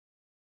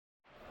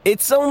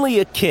It's only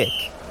a kick,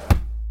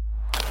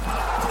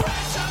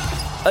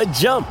 a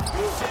jump,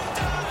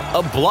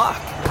 a block.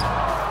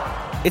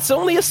 It's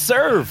only a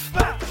serve.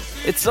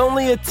 It's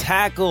only a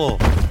tackle,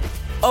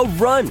 a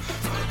run.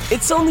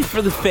 It's only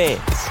for the fans.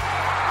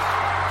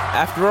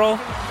 After all,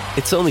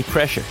 it's only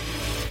pressure.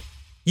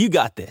 You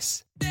got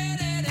this.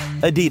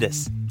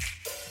 Adidas.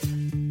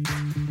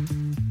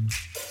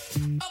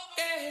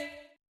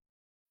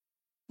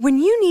 When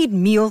you need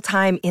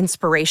mealtime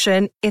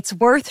inspiration, it's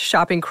worth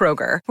shopping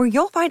Kroger, where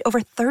you'll find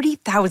over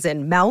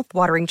 30,000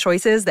 mouth-watering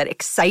choices that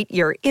excite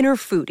your inner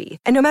foodie.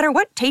 And no matter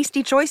what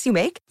tasty choice you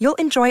make, you'll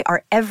enjoy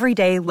our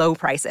everyday low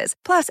prices,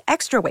 plus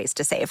extra ways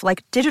to save,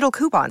 like digital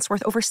coupons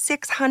worth over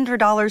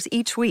 $600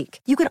 each week.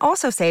 You can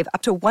also save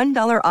up to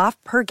 $1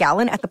 off per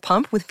gallon at the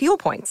pump with fuel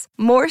points.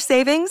 More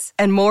savings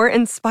and more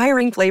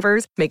inspiring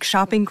flavors make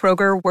shopping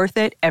Kroger worth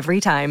it every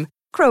time.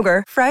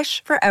 Kroger,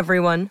 fresh for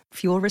everyone.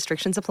 Fuel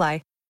restrictions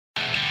apply.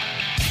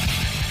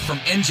 From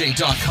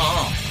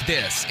NJ.com,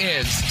 this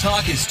is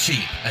Talk is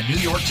Cheap, a New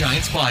York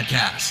Giants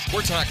podcast.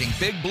 We're talking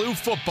Big Blue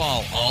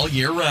football all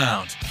year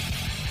round.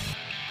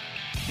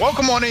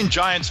 Welcome on in,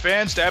 Giants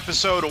fans, to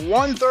episode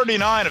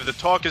 139 of the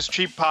Talk is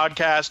Cheap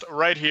podcast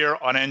right here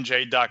on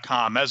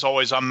NJ.com. As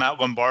always, I'm Matt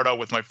Lombardo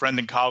with my friend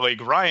and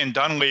colleague Ryan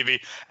Dunleavy.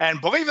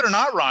 And believe it or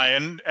not,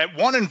 Ryan, at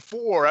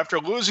 1-4, after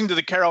losing to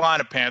the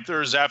Carolina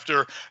Panthers,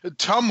 after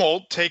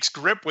tumult takes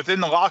grip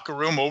within the locker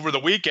room over the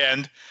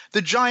weekend,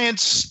 the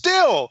Giants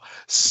still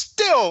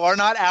are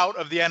not out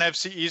of the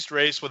NFC East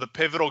race with a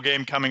pivotal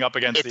game coming up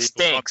against the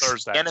Eagles on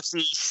Thursday. The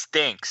NFC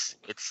stinks.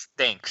 It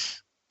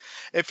stinks.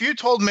 If you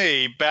told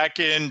me back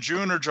in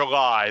June or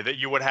July that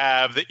you would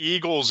have the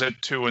Eagles at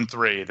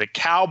 2-3, the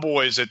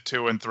Cowboys at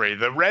 2-3,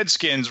 the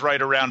Redskins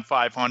right around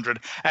 500,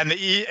 and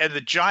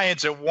the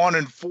Giants at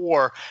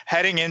 1-4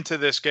 heading into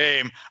this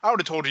game, I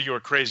would have told you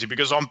were crazy,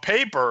 because on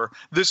paper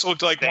this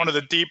looked like one of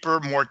the deeper,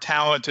 more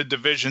talented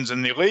divisions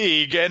in the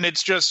league, and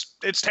it's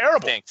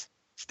terrible.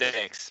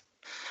 Stinks.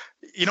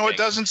 You know what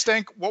doesn't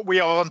stink? What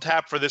we all on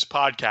tap for this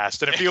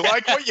podcast. And if you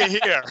like what you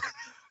hear,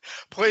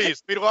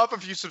 please, we'd love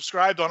if you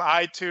subscribed on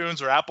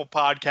iTunes or Apple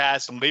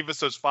Podcasts and leave us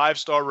those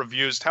 5-star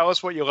reviews. Tell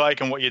us what you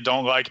like and what you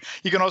don't like.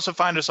 You can also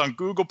find us on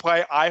Google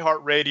Play,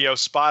 iHeartRadio,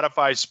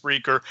 Spotify,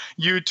 Spreaker,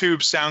 YouTube,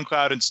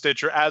 SoundCloud, and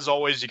Stitcher. As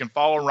always, you can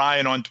follow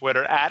Ryan on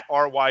Twitter at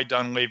RY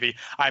Dunleavy.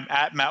 I'm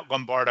at Matt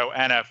Lombardo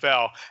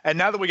NFL. And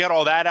now that we got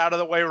all that out of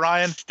the way,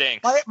 Ryan,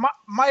 stinks.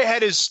 My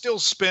head is still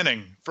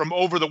spinning from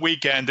over the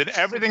weekend and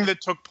everything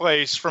that took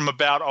place from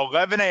about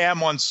 11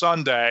 a.m. on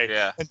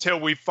Sunday until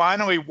we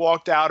finally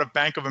walked out of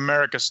Bank of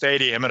America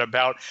Stadium at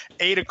about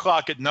 8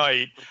 o'clock at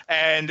night.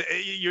 And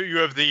you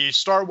have the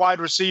star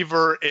wide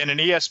receiver in an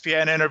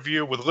ESPN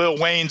interview with Lil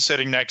Wayne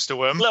sitting next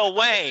to him. Lil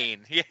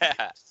Wayne,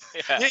 yeah.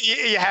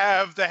 You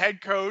have the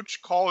head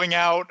coach calling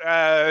out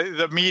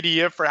the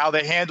media for how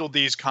they handled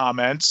these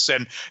comments,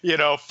 and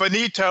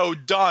finito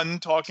done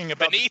talking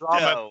about the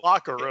drama in the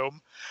locker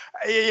room.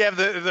 You have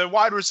the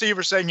wide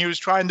receiver saying he was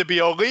trying to be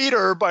a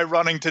leader by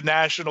running to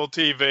national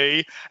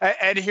TV,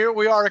 and here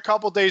we are a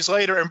couple days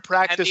later, and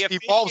practice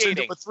evolves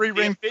into a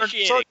 3-ring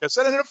circus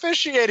and an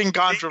officiating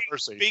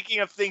controversy. Speaking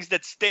of things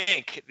that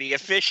stink, the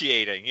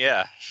officiating,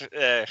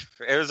 it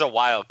was a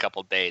wild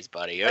couple days,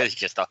 buddy. It was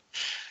just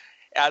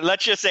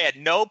let's just say at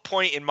no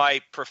point in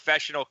my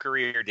professional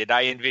career did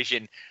I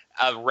envision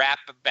a rap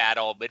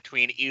battle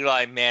between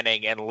Eli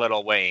Manning and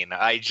Lil Wayne.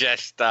 I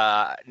just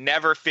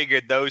never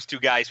figured those two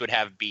guys would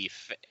have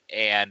beef.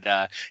 And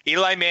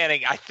Eli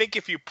Manning, I think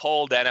if you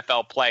polled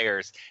NFL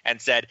players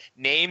and said,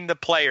 name the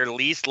player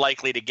least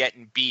likely to get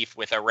in beef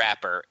with a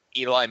rapper,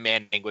 Eli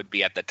Manning would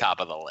be at the top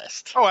of the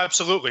list. Oh,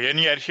 absolutely. And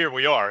yet here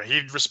we are. He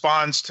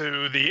responds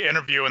to the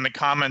interview and the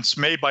comments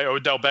made by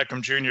Odell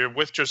Beckham Jr.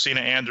 with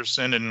Josina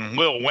Anderson and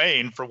Lil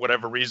Wayne, for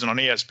whatever reason, on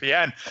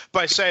ESPN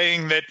by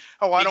saying that,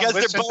 I don't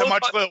listen to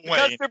much Lil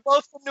Wayne. Because they're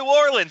both from New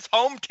Orleans.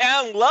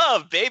 Hometown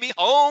love, baby.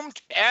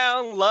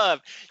 Hometown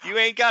love. You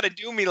ain't got to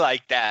do me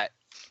like that.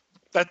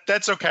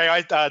 That's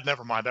okay.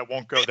 Never mind. I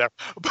won't go there.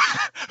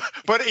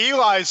 But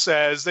Eli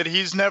says that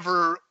he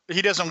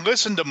doesn't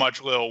listen to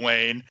much Lil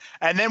Wayne,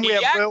 and then we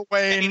have Lil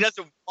Wayne. And he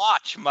doesn't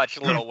watch much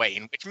Lil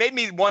Wayne, which made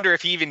me wonder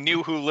if he even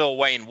knew who Lil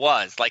Wayne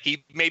was. Like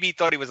he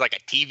thought he was like a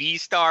TV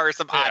star or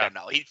something. I don't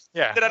know. He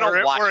said I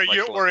don't watch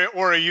much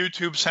or a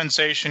YouTube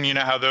sensation. You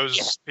know how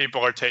those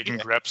people are taking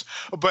grips.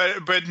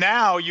 But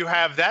now you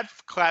have that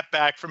clap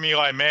back from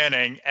Eli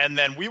Manning, and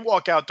then we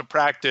walk out to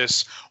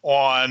practice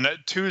on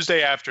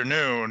Tuesday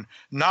afternoon.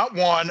 Not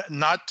 1,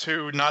 not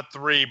 2, not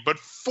 3, but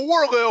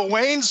 4 Lil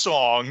Wayne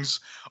songs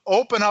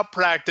open up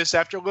practice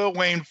after Lil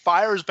Wayne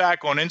fires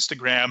back on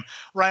Instagram.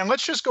 Ryan,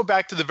 let's just go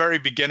back to the very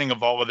beginning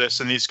of all of this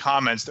and these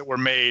comments that were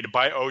made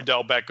by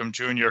Odell Beckham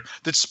Jr.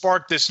 that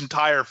sparked this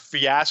entire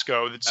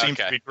fiasco that seems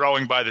to be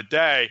growing by the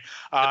day.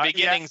 The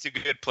beginning's a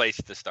good place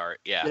to start.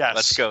 Yeah, yes.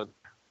 Let's go.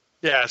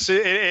 Yes,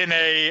 in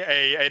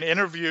an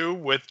interview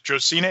with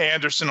Josina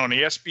Anderson on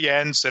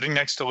ESPN, sitting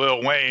next to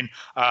Lil Wayne,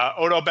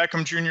 Odell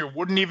Beckham Jr.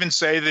 wouldn't even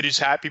say that he's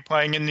happy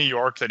playing in New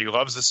York, that he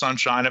loves the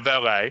sunshine of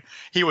LA.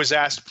 He was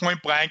asked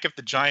point blank if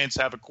the Giants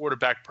have a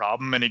quarterback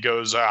problem, and he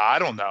goes, I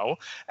don't know.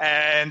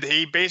 And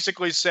he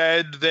basically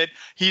said that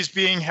he's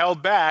being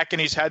held back,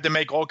 and he's had to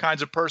make all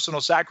kinds of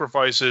personal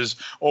sacrifices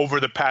over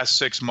the past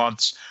 6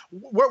 months.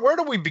 Where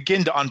do we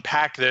begin to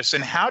unpack this,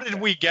 and how did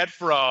we get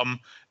from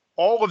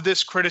all of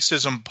this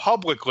criticism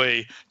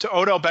publicly to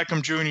Odell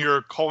Beckham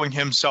Jr. calling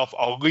himself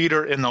a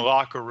leader in the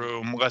locker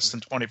room less than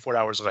 24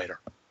 hours later?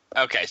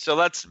 Okay, so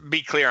let's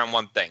be clear on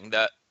one thing.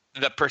 The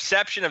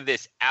perception of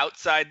this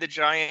outside the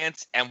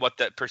Giants and what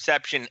the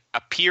perception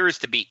appears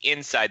to be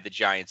inside the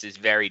Giants is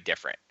very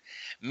different.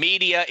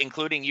 Media,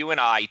 including you and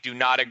I, do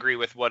not agree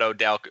with how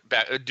Odell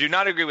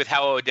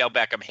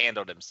Beckham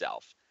handled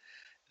himself.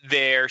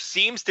 There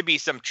seems to be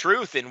some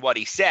truth in what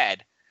he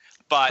said,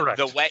 but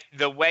Correct.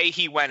 the way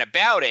he went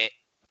about it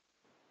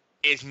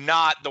is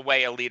not the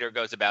way a leader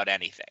goes about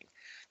anything.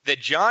 The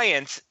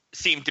Giants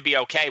seem to be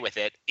okay with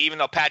it, even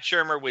though Pat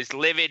Shurmur was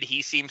livid.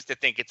 He seems to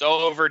think it's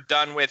over,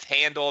 done with,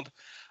 handled.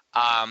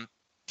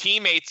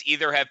 Teammates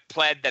either have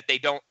pled that they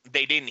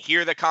didn't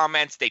hear the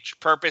comments, they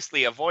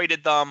purposely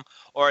avoided them,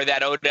 or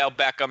that Odell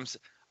Beckham's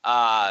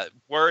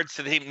words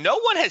to the team. No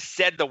one has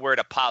said the word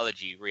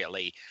apology,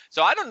 really.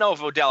 So I don't know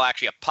if Odell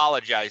actually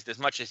apologized as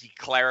much as he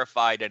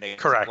clarified and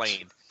explained.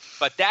 Correct.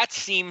 But that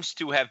seems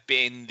to have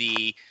been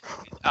the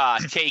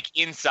take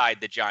inside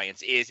the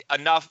Giants is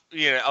enough.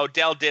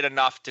 Odell did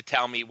enough to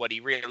tell me what he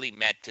really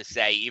meant to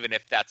say, even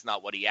if that's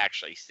not what he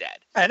actually said.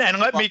 And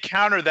let me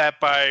counter that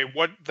by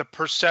what the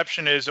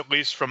perception is, at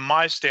least from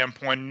my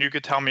standpoint, and you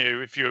could tell me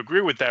if you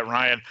agree with that,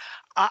 Ryan.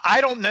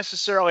 I don't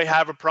necessarily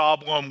have a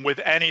problem with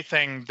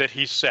anything that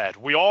he said.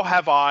 We all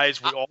have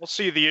eyes. We all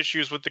see the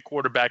issues with the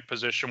quarterback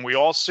position. We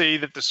all see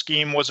that the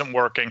scheme wasn't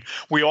working.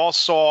 We all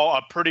saw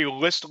a pretty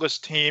listless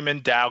team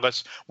in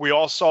Dallas. We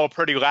all saw a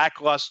pretty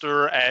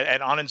lackluster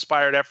and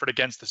uninspired effort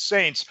against the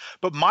Saints.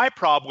 But my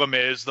problem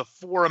is the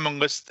forum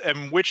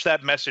in which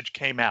that message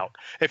came out.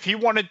 If he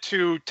wanted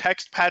to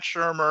text Pat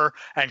Shurmur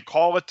and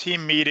call a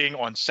team meeting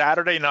on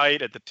Saturday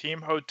night at the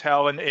team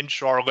hotel in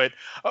Charlotte,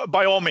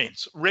 by all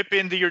means, rip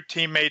into your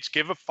teammates,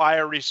 give a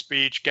fiery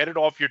speech, get it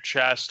off your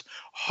chest,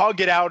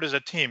 hug it out as a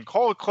team,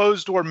 call a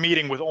closed-door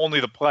meeting with only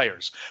the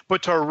players.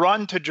 But to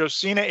run to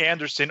Josina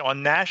Anderson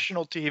on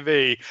national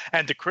TV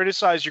and to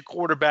criticize your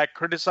quarterback,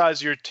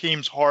 criticize your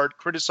team's heart,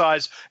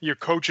 criticize your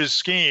coach's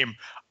scheme,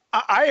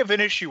 I have an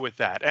issue with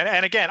that.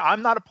 And again,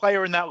 I'm not a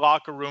player in that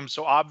locker room,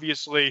 so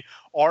obviously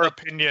our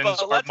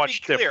opinions are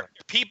much different.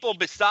 People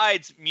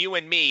besides you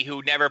and me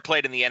who never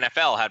played in the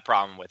NFL had a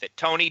problem with it.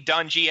 Tony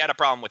Dungy had a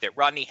problem with it.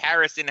 Rodney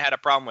Harrison had a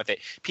problem with it.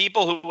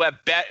 People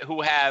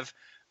who have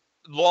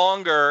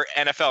longer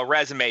NFL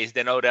resumes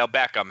than Odell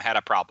Beckham had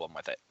a problem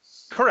with it.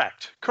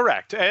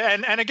 Correct.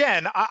 And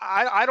again,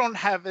 I don't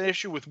have an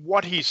issue with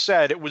what he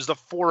said. It was the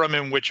forum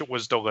in which it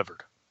was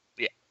delivered.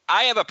 Yeah,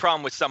 I have a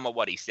problem with some of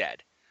what he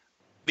said.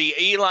 The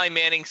Eli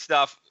Manning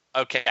stuff,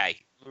 okay,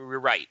 we're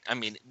right. I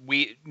mean,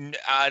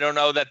 I don't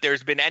know that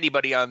there's been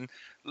anybody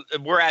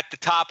we're at the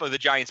top of the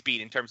Giants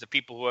beat in terms of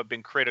people who have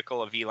been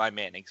critical of Eli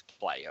Manning's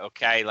play,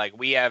 okay? Like,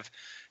 we have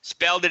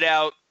spelled it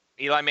out.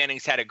 Eli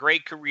Manning's had a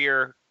great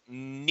career.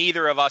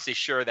 Neither of us is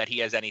sure that he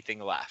has anything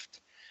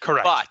left.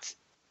 Correct.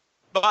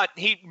 But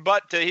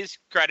to his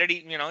credit,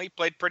 he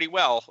played pretty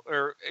well,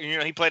 or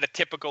he played a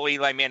typical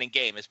Eli Manning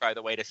game is probably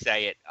the way to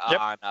say it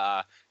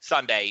on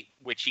Sunday,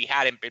 which he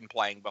hadn't been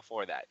playing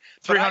before that.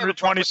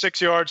 326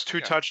 yards,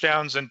 2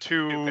 touchdowns, and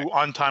 2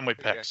 untimely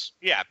picks.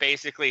 Yeah,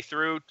 basically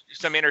threw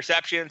some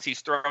interceptions. He's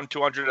thrown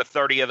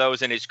 230 of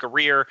those in his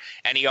career,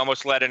 and he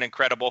almost led an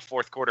incredible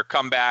fourth quarter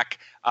comeback.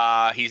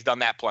 He's done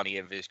that plenty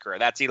of his career.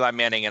 That's Eli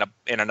Manning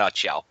in a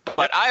nutshell.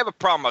 But I have a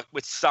problem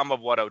with some of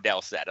what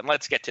Odell said, and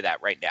let's get to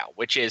that right now,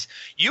 which is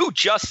you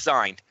just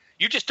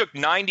took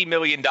 $90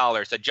 million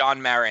of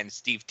John Mara and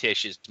Steve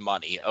Tish's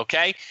money,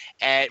 okay?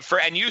 And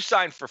you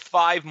signed for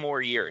 5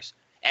 more years.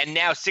 And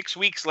now 6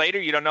 weeks later,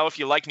 you don't know if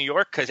you like New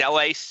York because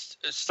LA's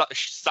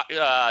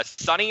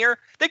sunnier.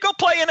 They go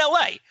play in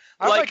LA.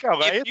 I like LA.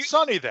 It's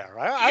sunny there.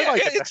 I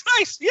like it. It's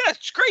nice. Yeah,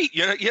 it's great.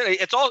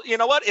 It's all. You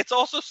know what? It's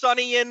also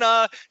sunny in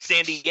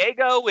San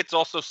Diego. It's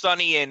also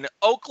sunny in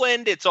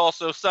Oakland. It's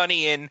also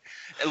sunny in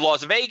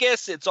Las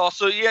Vegas. It's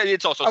also sunny.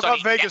 I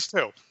love Vegas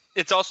too.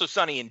 It's also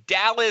sunny in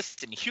Dallas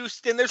and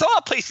Houston. There's a lot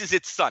of places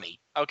it's sunny.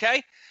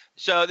 Okay.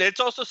 So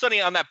it's also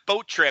sunny on that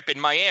boat trip in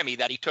Miami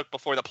that he took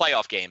before the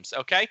playoff games.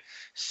 Okay.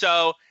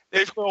 So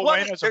there's Lil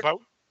Wayne has a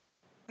boat.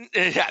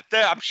 Yeah,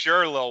 I'm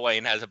sure Lil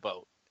Wayne has a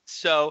boat.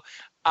 So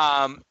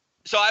I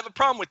have a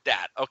problem with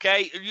that,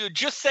 okay? You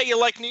just say you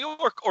like New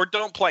York or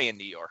don't play in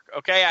New York,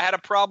 okay? I had a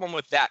problem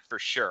with that for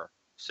sure.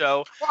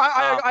 So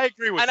I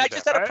agree with you. And I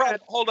just had a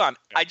problem. Hold on.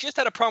 I just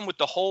had a problem with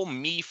the whole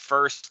me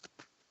first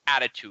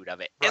attitude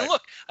of it. Right. And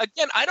look,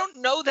 again, I don't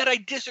know that I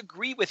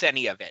disagree with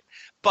any of it,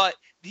 but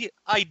the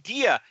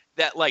idea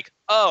that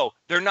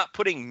they're not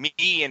putting me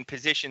in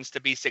positions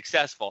to be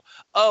successful.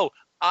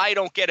 I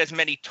don't get as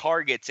many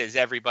targets as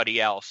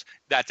everybody else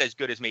that's as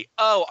good as me.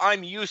 Oh,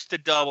 I'm used to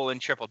double and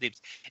triple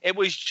teams. It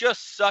was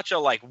just such a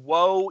like,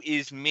 woe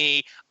is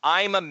me.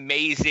 I'm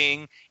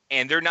amazing,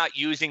 and they're not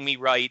using me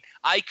right.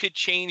 I could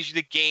change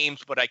the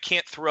games, but I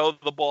can't throw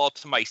the ball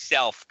to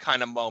myself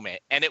kind of moment.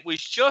 And it was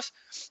just,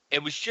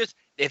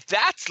 if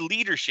that's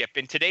leadership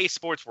in today's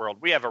sports world,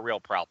 we have a real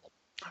problem.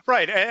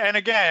 Right. And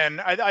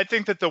again, I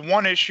think that the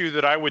one issue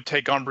that I would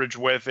take umbrage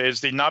with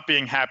is the not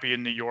being happy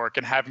in New York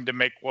and having to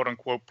make, quote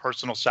unquote,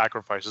 personal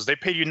sacrifices. They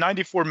paid you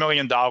 $94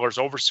 million,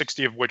 over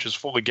 60 of which is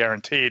fully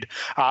guaranteed.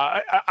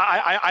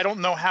 I don't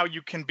know how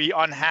you can be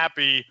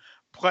unhappy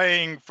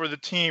playing for the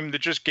team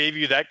that just gave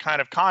you that kind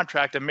of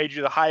contract and made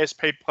you the highest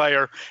paid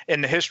player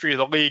in the history of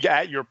the league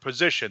at your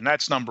position.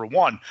 That's number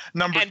one.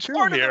 Number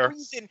two here.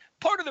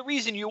 Part of the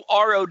reason you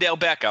are Odell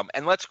Beckham,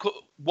 and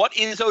what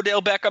is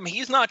Odell Beckham?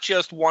 He's not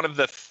just one of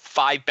the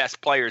 5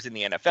 best players in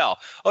the NFL.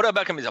 Odell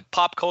Beckham is a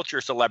pop culture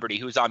celebrity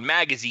who's on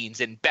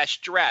magazines and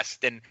best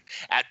dressed and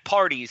at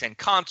parties and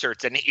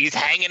concerts, and he's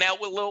hanging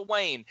out with Lil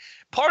Wayne.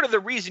 Part of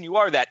the reason you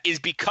are that is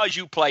because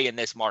you play in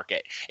this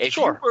market. If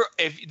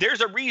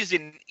there's a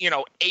reason,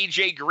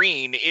 AJ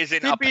Green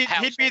isn't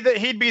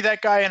he'd be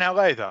that guy in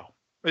LA though.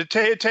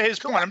 To his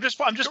point, I'm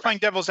just playing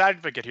devil's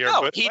advocate here.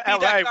 No, but he'd be that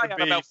guy on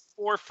about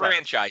 4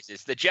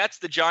 franchises: the Jets,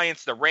 the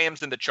Giants, the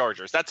Rams, and the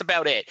Chargers. That's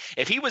about it.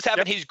 If he was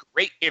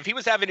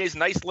having his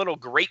nice little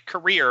great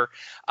career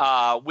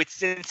with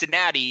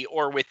Cincinnati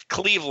or with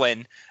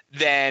Cleveland,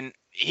 then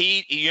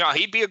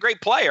he'd be a great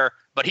player,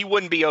 but he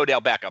wouldn't be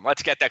Odell Beckham.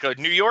 Let's get that good.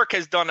 New York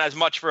has done as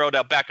much for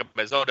Odell Beckham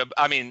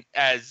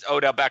as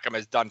Odell Beckham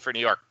has done for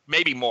New York,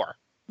 maybe more.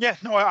 Yeah,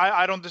 no,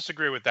 I don't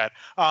disagree with that.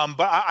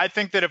 But I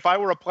think that if I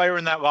were a player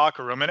in that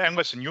locker room, and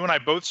listen, you and I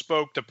both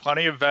spoke to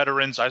plenty of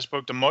veterans. I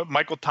spoke to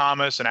Michael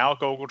Thomas and Alec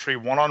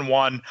Ogletree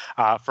one-on-one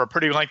for a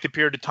pretty lengthy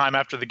period of time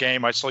after the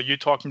game. I saw you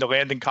talking to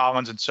Landon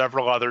Collins and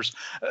several others.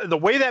 The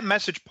way that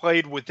message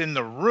played within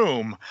the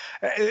room,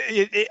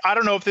 I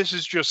don't know if this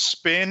is just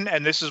spin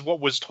and this is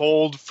what was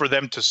told for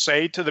them to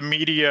say to the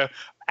media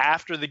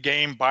after the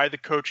game by the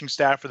coaching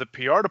staff or the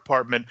PR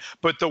department,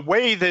 but the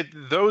way that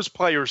those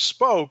players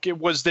spoke, it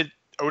was that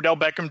Odell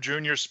Beckham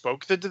Jr.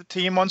 spoke to the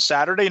team on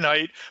Saturday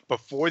night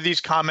before these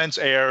comments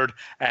aired,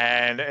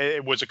 and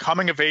it was a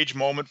coming-of-age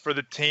moment for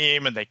the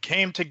team, and they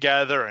came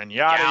together and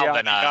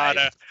yada,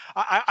 yada.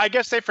 I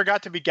guess they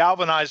forgot to be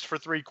galvanized for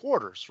 3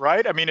 quarters,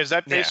 right? I mean, is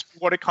that basically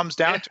what it comes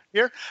down to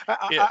here?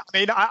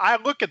 I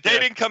look at this. They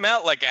didn't come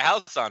out like a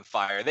house on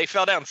fire. They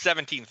fell down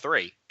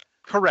 17-3.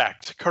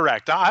 Correct.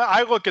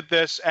 I look at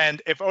this,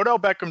 and if Odell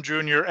Beckham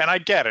Jr., and I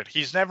get it,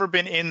 he's never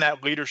been in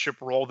that leadership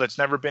role. That's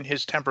never been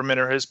his temperament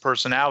or his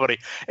personality.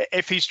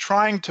 If he's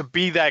trying to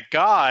be that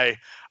guy,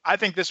 I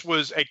think this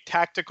was a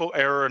tactical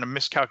error and a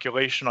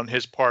miscalculation on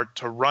his part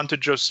to run to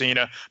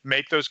Josina,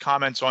 make those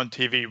comments on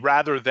TV,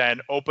 rather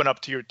than open up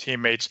to your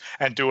teammates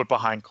and do it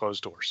behind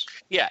closed doors.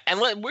 Yeah,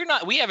 and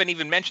we haven't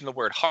even mentioned the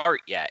word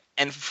heart yet.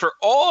 And for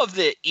all of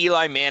the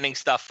Eli Manning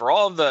stuff, for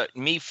all of the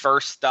me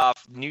first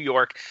stuff, New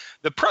York,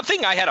 the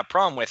thing I had a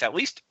problem with, at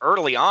least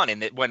early on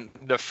when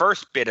the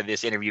first bit of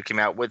this interview came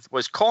out,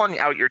 was calling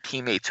out your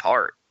teammates'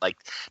 heart. Like,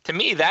 to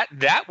me, that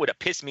would have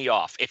pissed me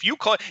off. If you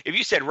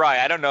said,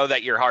 Rye, I don't know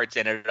that your heart's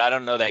in it, I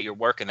don't know that you're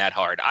working that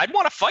hard, I'd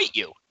want to fight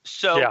you.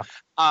 So, yeah.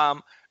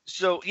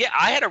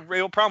 I had a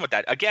real problem with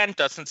that. Again,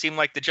 doesn't seem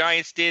like the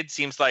Giants did.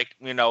 Seems like,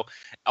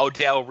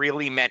 Odell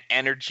really meant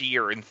energy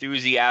or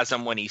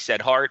enthusiasm when he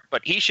said heart,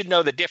 but he should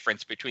know the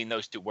difference between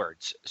those 2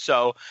 words.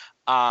 So,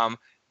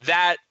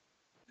 that,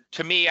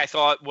 to me, I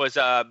thought was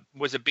a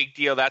big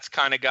deal. That's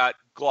kind of got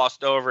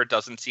glossed over. It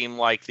doesn't seem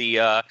like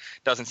the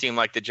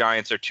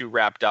Giants are too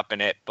wrapped up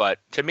in it. But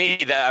to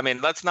me,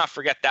 let's not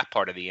forget that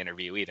part of the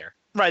interview either.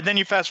 Right. Then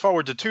you fast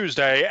forward to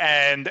Tuesday,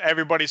 and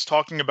everybody's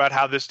talking about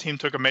how this team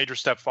took a major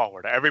step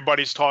forward.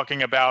 Everybody's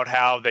talking about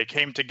how they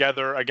came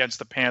together against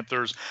the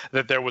Panthers,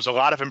 that there was a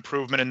lot of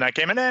improvement in that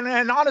game.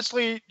 And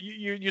honestly,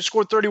 you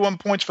scored 31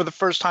 points for the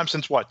first time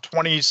since what,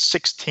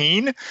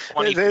 2016?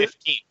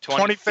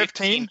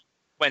 2015?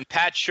 When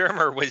Pat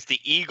Shurmur was the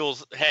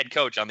Eagles head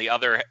coach on the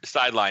other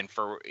sideline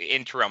for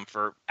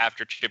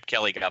after Chip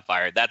Kelly got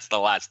fired. That's the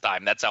last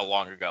time. That's how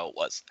long ago it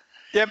was.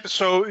 Yep.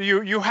 So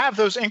you have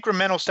those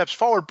incremental steps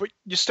forward, but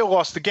you still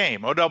lost the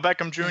game. Odell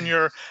Beckham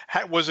Jr.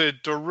 Was a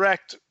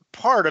direct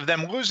part of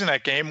them losing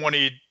that game when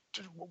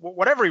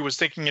whatever he was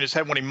thinking in his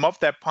head when he muffed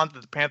that punt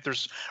that the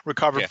Panthers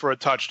recovered for a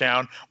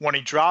touchdown, when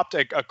he dropped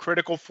a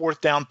critical 4th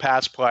down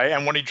pass play,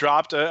 and when he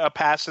dropped a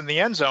pass in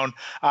the end zone.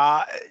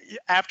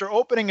 After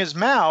opening his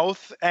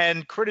mouth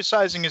and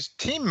criticizing his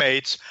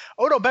teammates,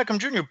 Odell Beckham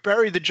Jr.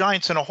 buried the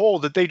Giants in a hole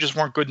that they just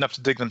weren't good enough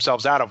to dig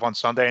themselves out of on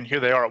Sunday, and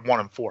here they are at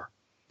 1-4.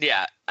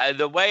 Yeah,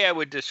 the way I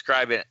would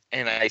describe it,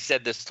 and I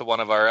said this to one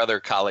of our other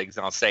colleagues,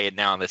 and I'll say it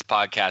now on this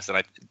podcast, and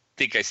I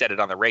think I said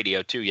it on the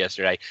radio too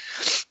yesterday.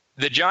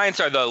 The Giants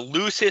are the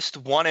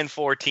loosest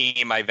 1-4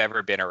 team I've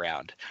ever been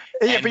around.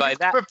 Yeah, And by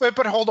that,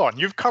 but hold on.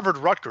 You've covered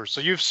Rutgers, so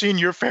you've seen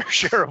your fair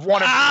share of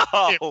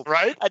 1-4 teams,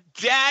 right? A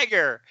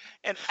dagger,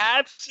 an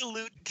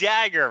absolute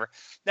dagger.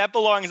 That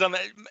belongs on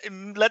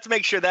the. Let's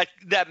make sure that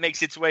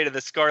makes its way to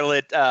the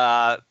Scarlet,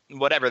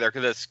 whatever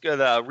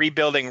the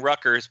Rebuilding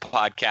Rutgers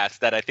podcast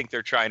that I think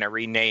they're trying to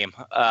rename.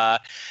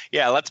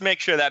 Yeah, let's make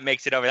sure that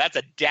makes it over. That's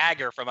a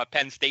dagger from a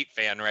Penn State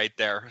fan right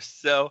there.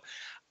 So,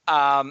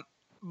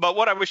 but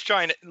what I was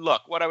trying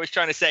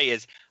to say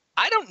is,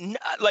 I don't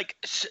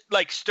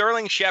like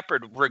Sterling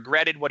Shepard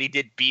regretted what he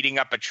did, beating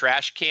up a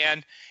trash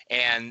can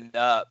and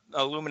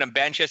aluminum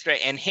bench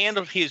yesterday, and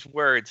handled his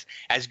words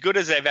as good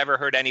as I've ever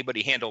heard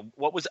anybody handle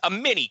what was a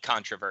mini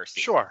controversy.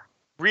 Sure.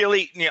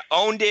 Really,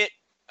 owned it,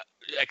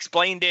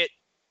 explained it,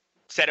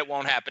 said it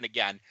won't happen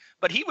again.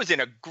 But he was in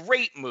a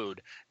great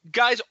mood.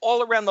 Guys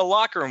all around the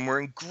locker room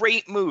were in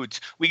great moods.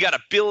 We got to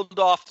build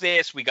off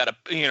this. We got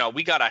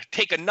to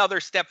take another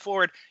step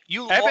forward.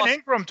 Evan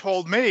Ingram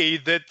told me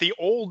that the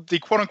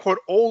quote unquote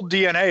old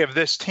DNA of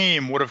this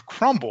team would have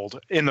crumbled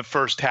in the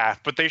first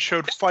half, but they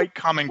showed fight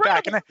coming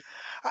back.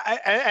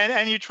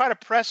 And you try to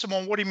press him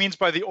on what he means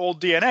by the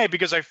old DNA,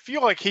 because I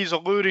feel like he's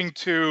alluding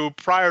to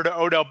prior to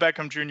Odell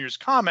Beckham Jr.'s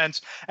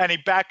comments, and he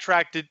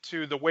backtracked it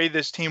to the way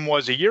this team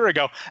was a year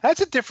ago.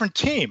 That's a different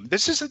team.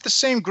 This isn't the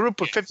same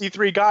group of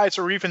 53 guys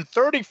or even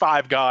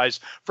 35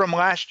 guys from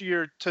last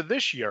year to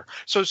this year.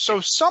 So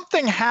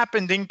something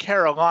happened in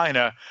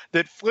Carolina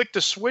that flicked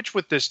a switch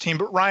with this team.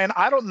 But Ryan,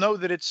 I don't know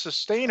that it's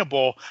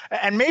sustainable.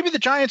 And maybe the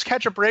Giants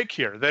catch a break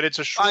here, that it's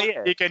a short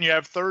weekend. You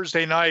have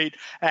Thursday night,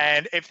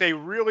 and if they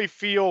really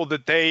feel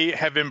that they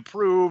have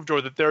improved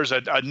or that there's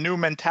a new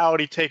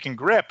mentality taking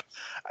grip,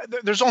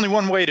 there's only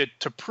one way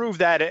to prove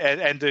that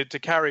and to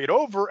carry it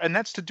over, and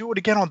that's to do it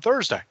again on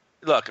Thursday.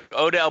 Look,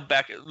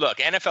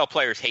 NFL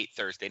players hate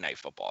Thursday night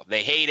football.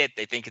 They hate it.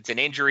 They think it's an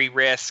injury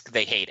risk.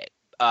 They hate it.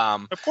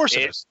 Of course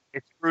it is.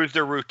 It screws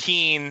their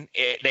routine.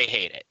 They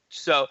hate it.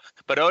 So,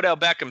 but Odell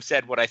Beckham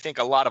said what I think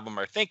a lot of them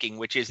are thinking,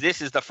 which is,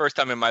 this is the first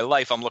time in my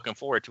life I'm looking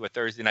forward to a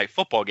Thursday night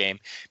football game,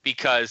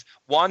 because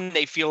one,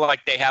 they feel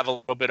like they have a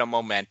little bit of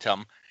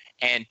momentum,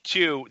 and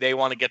two, they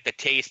want to get the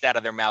taste out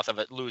of their mouth of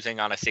it losing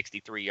on a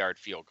 63-yard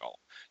field goal.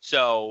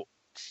 So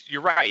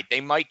you're right.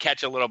 They might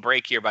catch a little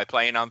break here by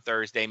playing on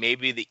Thursday.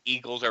 Maybe the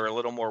Eagles are a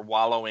little more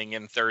wallowing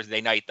in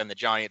Thursday night than the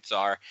Giants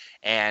are.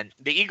 And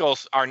the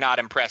Eagles are not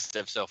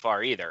impressive so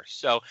far either.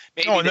 So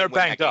maybe and they're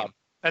banged up.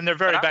 And they're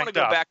very banged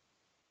up.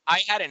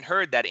 I hadn't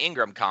heard that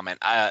Ingram comment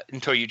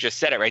until you just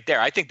said it right there.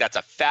 I think that's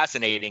a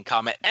fascinating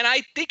comment. And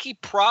I think he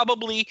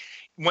probably,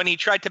 when he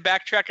tried to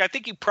backtrack, I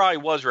think he probably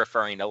was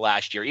referring to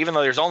last year, even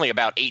though there's only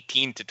about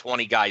 18 to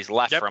 20 guys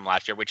left from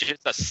last year, which is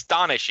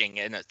astonishing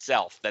in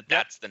itself that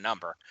that's the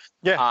number.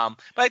 Yeah.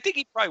 But I think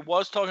he probably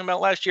was talking about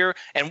last year.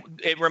 And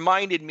it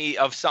reminded me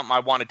of something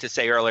I wanted to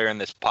say earlier in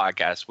this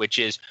podcast, which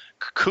is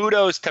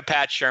kudos to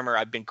Pat Shurmur.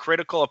 I've been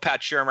critical of Pat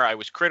Shurmur. I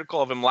was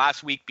critical of him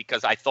last week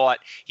because I thought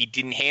he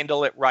didn't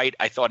handle it right.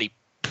 I thought he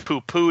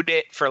poo-pooed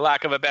it, for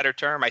lack of a better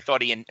term. I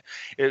thought Ben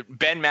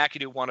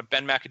McAdoo, one of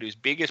Ben McAdoo's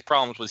biggest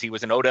problems was he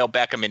was an Odell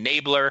Beckham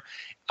enabler.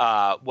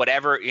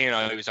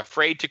 He was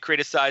afraid to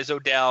criticize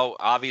Odell.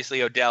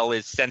 Obviously, Odell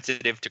is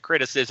sensitive to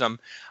criticism.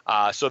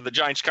 So the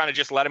Giants kind of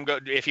just let him go.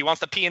 If he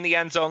wants to pee in the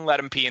end zone, let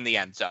him pee in the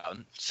end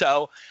zone.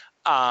 So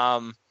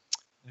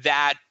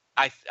that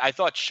I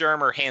thought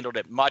Shurmur handled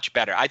it much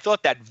better. I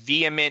thought that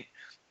vehement,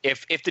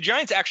 if the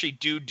Giants actually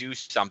do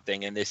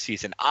something in this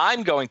season,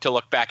 I'm going to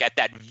look back at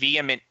that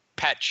vehement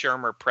Pat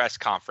Shurmur press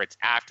conference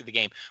after the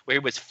game where he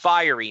was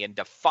fiery and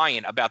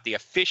defiant about the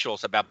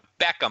officials, about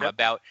Beckham,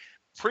 about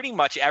pretty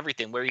much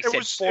everything, where he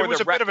said, it was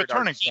a bit of a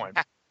turning point.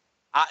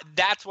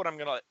 That's what I'm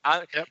going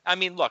to – I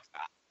mean, look,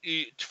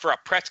 for a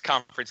press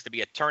conference to be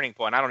a turning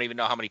point, I don't even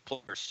know how many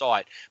players saw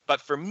it.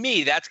 But for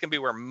me, that's going to be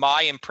where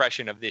my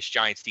impression of this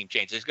Giants team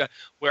changes.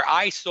 Where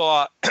I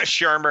saw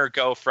Shurmur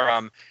go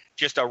from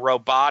just a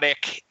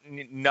robotic,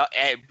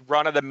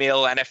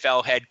 run-of-the-mill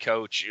NFL head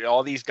coach,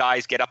 all these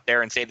guys get up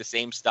there and say the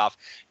same stuff,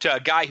 to a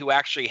guy who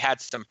actually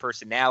had some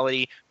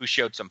personality, who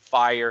showed some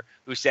fire,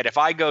 who said, if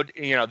I go,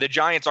 the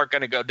Giants aren't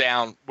going to go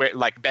down where,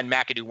 like Ben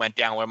McAdoo went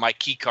down, where my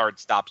key card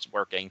stops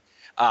working.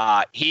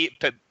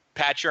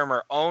 Pat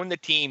Shurmur owned the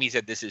team. He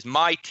said, this is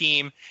my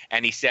team.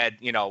 And he said,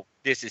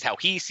 this is how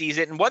he sees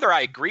it. And whether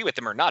I agree with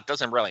him or not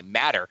doesn't really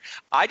matter.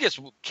 I just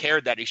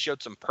cared that he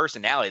showed some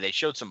personality. They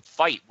showed some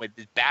fight with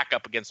his back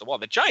up against the wall.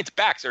 The Giants'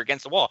 backs are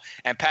against the wall,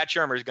 and Pat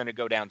Shurmur is going to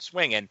go down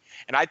swinging.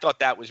 And I thought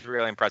that was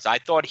really impressive. I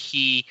thought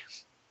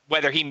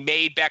whether he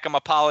made Beckham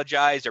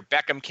apologize or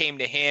Beckham came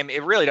to him,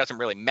 it really doesn't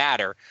really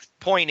matter.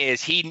 point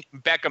is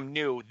Beckham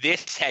knew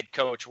this head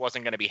coach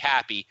wasn't going to be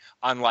happy,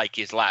 unlike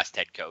his last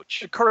head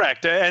coach.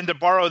 Correct. And to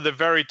borrow the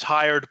very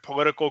tired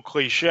political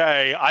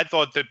cliche, I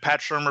thought that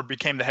Pat Shurmur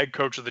became the head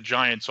coach of the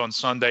Giants on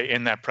Sunday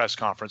in that press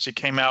conference. He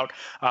came out,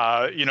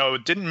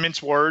 didn't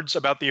mince words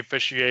about the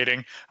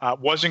officiating,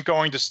 wasn't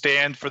going to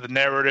stand for the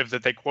narrative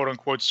that they quote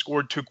unquote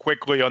scored too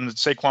quickly on the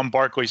Saquon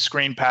Barkley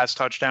screen pass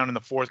touchdown in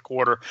the fourth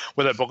quarter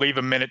with, I believe,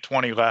 a minute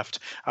 20 left.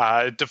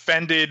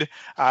 Defended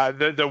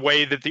the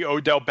way that the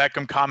Odell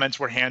Beckham comments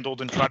were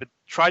handled and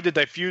tried to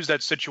diffuse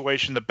that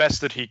situation the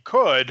best that he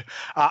could.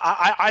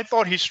 I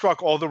thought he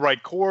struck all the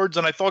right chords,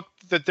 and I thought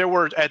that there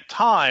were at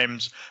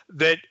times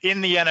that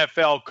in the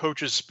NFL,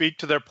 coaches speak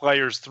to their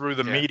players through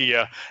the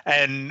media,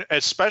 and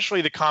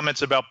especially the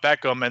comments about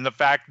Beckham and the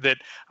fact that,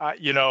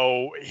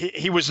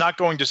 he was not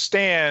going to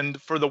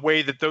stand for the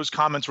way that those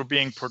comments were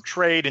being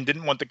portrayed and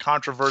didn't want the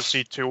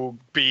controversy to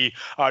be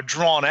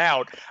drawn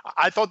out.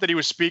 I thought that he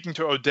was speaking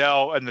to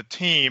Odell and the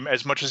team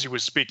as much as he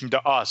was speaking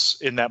to us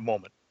in that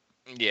moment.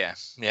 Yeah.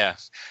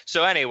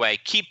 So anyway,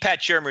 keep Pat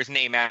Shurmur's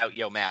name out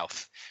your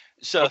mouth.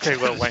 So okay,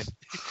 Lil Wayne.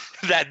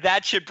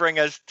 that should bring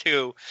us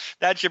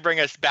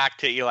back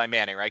to Eli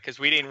Manning, right? Because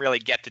we didn't really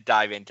get to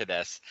dive into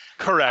this.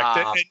 Correct.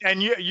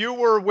 And you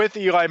were with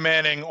Eli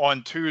Manning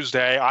on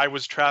Tuesday. I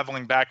was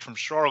traveling back from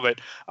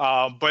Charlotte.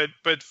 But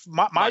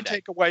my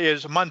takeaway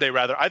is Monday,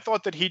 rather. I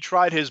thought that he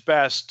tried his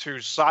best to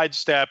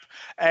sidestep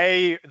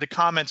the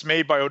comments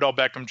made by Odell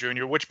Beckham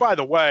Jr., which, by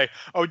the way,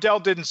 Odell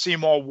didn't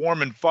seem all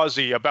warm and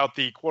fuzzy about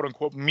the quote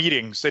unquote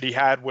meetings that he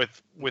had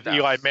with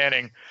Eli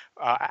Manning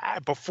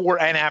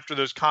before and after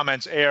those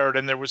comments aired.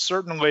 And there was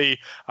certainly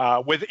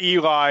with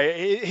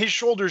Eli, his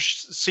shoulders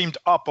seemed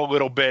up a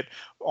little bit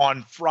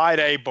on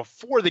Friday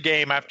before the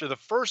game after the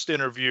first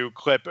interview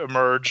clip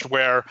emerged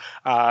where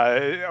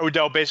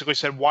Odell basically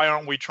said, why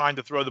aren't we trying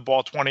to throw the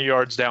ball 20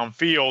 yards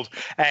downfield?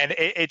 And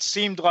it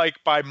seemed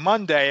like by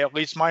Monday, at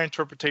least my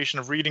interpretation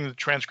of reading the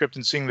transcript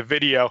and seeing the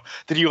video,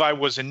 that Eli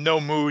was in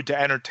no mood to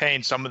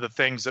entertain some of the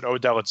things that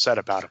Odell had said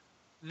about him.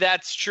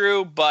 That's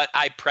true, but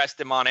I pressed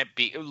him on it.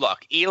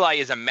 Look, Eli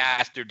is a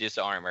master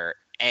disarmer,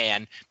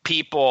 and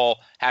people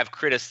have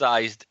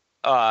criticized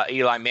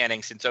Eli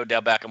Manning since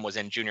Odell Beckham was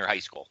in junior high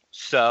school.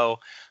 So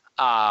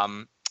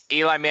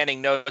Eli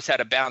Manning knows how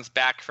to bounce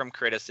back from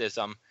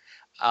criticism.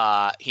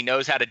 He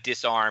knows how to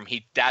disarm.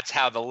 That's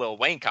how the Lil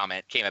Wayne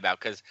comment came about,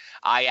 because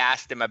I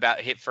asked him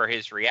about it for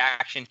his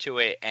reaction to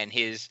it, and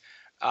his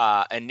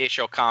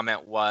initial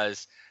comment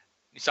was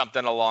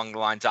something along the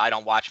lines, I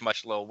don't watch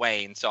much Lil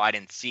Wayne, so I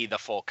didn't see the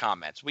full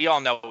comments. We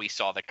all know we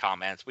saw the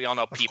comments. We all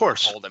know people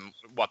told him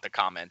what the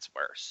comments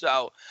were.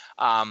 So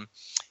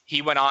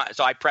he went on.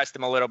 So I pressed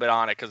him a little bit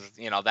on it because,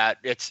 that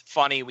it's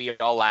funny. We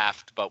all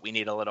laughed, but we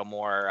need a little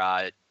more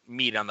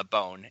meat on the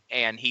bone.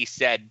 And he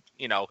said,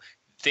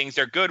 things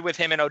are good with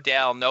him and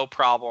Odell, no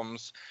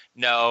problems,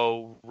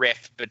 no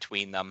rift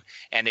between them.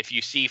 And if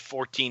you see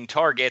 14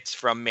 targets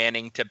from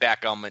Manning to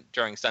Beckham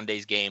during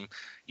Sunday's game,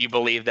 you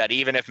believe that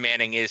even if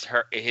Manning is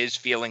hurt, his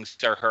feelings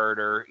are hurt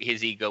or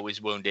his ego is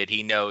wounded,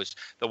 he knows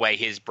the way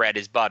his bread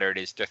is buttered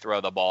is to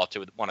throw the ball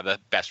to one of the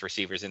best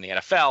receivers in the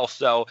NFL.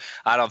 So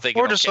I don't think,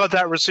 or just let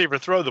that receiver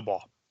throw the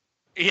ball.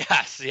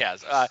 Yes.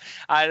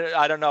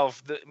 I don't know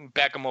if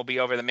Beckham will be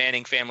over the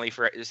Manning family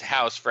for his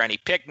house for any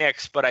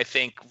picnics, but I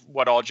think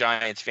what all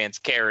Giants fans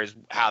care is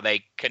how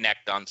they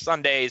connect on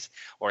Sundays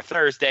or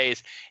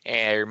Thursdays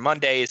or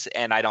Mondays,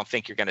 and I don't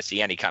think you're going to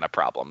see any kind of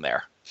problem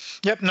there.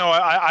 Yep, no,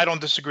 I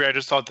don't disagree. I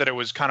just thought that it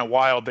was kind of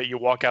wild that you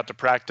walk out to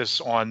practice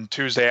on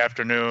Tuesday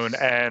afternoon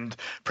and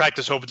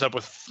practice opens up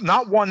with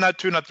not one, not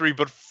two, not three,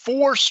 but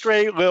 4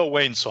 straight Lil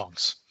Wayne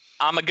songs.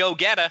 I'm a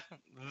go-getter,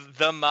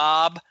 The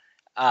Mob,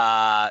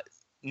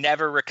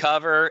 Never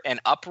Recover,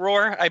 and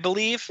Uproar, I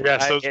believe.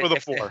 Yes, those were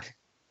the 4.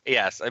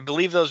 Yes, I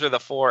believe those were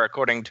the 4,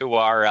 according to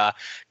our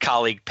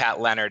colleague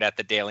Pat Leonard at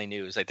the Daily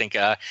News. I think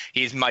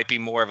he might be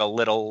more of a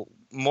Lil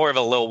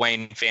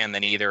Wayne fan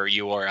than either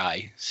you or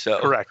I. So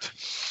correct.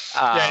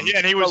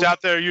 And he was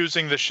out there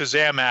using the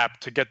Shazam app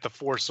to get the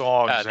 4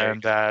 songs,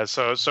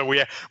 so we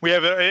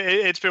have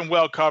it's been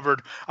well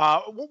covered.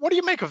 What do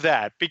you make of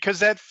that? Because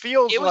that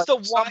feels it was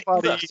like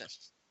somebody.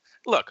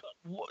 Look,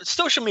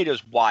 social media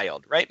is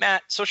wild, right,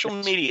 Matt? Social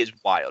media is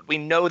wild. We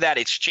know that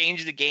it's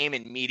changed the game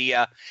in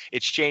media.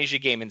 It's changed the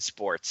game in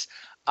sports.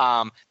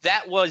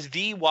 That was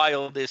the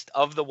wildest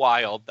of the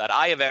wild that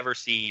I have ever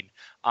seen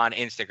on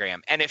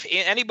Instagram. And if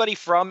anybody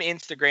from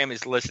Instagram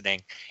is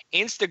listening,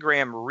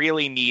 Instagram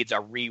really needs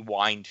a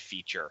rewind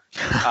feature.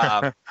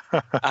 I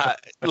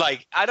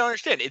don't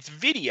understand. It's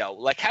video.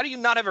 Like, how do you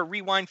not have a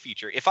rewind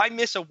feature? If I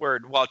miss a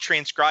word while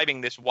transcribing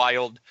this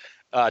wild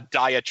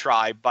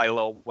diatribe by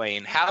Lil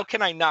Wayne, how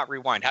can I not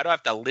rewind? How do I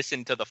have to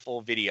listen to the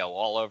full video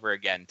all over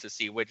again to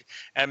see which?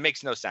 And it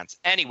makes no sense.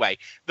 Anyway,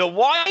 the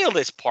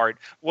wildest part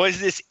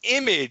was this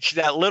image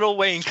that Lil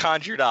Wayne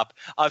conjured up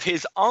of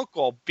his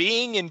uncle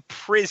being in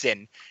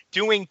prison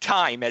doing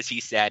time, as he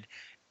said,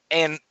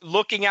 and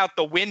looking out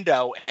the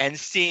window and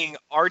seeing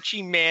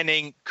Archie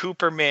Manning,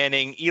 Cooper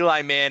Manning,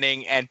 Eli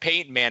Manning, and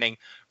Peyton Manning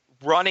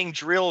running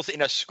drills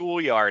in a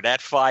schoolyard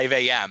at 5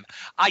 a.m.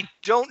 I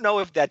don't know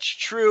if that's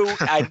true.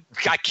 I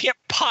can't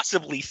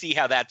possibly see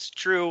how that's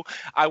true.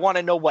 I want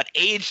to know what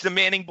age the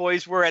Manning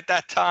boys were at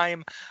that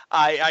time.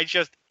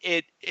 That's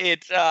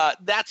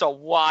a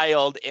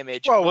wild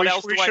image. Well,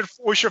 What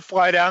we should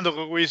fly down to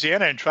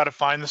Louisiana and try to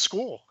find the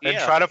school and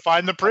Yeah. try to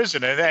find the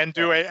prison and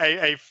do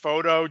a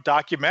photo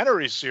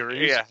documentary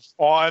series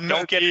on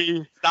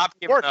Stop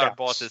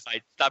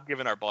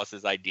giving our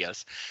bosses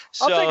ideas.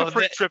 I'll So take a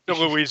free trip to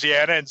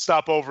Louisiana and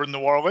stop over in New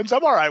Orleans.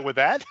 I'm all right with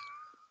that.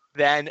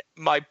 then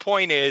my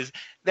point is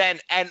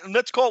and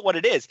let's call it what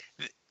it is.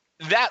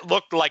 That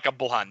looked like a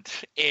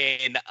blunt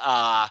in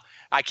I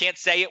can't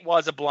say it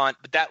was a blunt,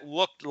 but that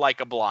looked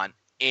like a blunt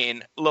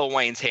in Lil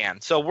Wayne's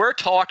hand. So we're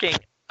talking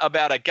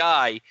about a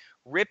guy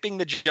ripping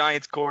the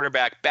Giants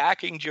quarterback,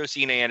 backing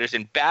Josina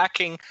Anderson,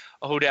 backing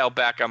Odell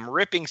Beckham,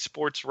 ripping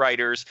sports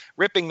writers,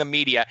 ripping the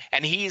media,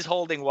 and he's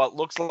holding what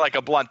looks like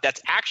a blunt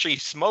that's actually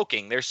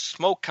smoking. There's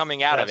smoke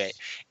coming out of it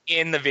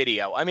in the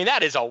video. I mean,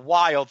 that is a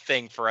wild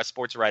thing for a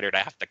sports writer to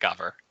have to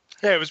cover.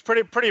 Yeah, it was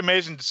pretty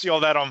amazing to see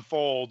all that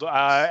unfold.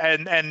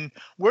 And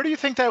where do you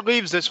think that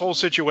leaves this whole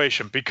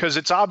situation? Because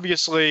it's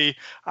obviously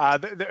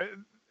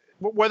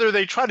whether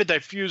they try to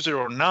diffuse it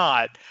or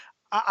not,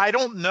 I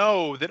don't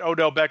know that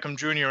Odell Beckham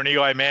Jr. and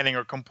Eli Manning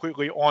are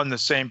completely on the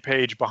same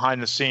page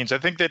behind the scenes. I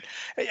think that,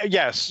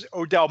 yes,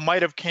 Odell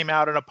might have came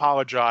out and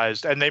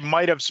apologized, and they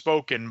might have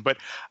spoken, but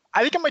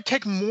I think it might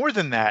take more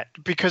than that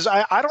because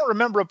I don't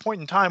remember a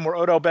point in time where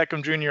Odell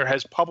Beckham Jr.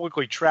 has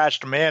publicly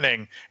trashed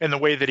Manning in the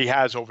way that he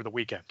has over the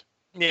weekend.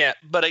 Yeah,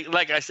 but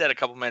like I said a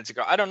couple minutes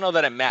ago, I don't know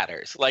that it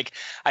matters.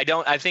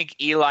 I think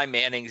Eli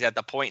Manning's at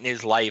the point in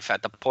his life,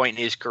 at the point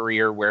in his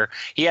career where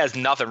he has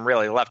nothing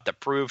really left to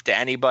prove to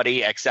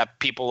anybody except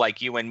people like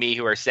you and me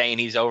who are saying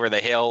he's over the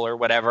hill or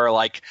whatever.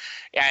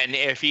 And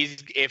if he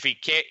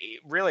can't,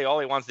 really all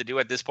he wants to do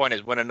at this point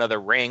is win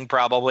another ring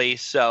probably.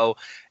 So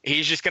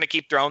he's just going to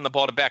keep throwing the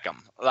ball to Beckham.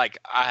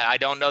 I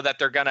don't know that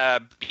they're going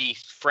to be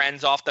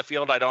friends off the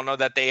field. I don't know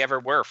that they ever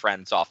were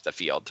friends off the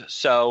field.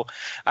 So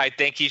I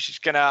think he's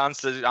just going to,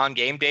 on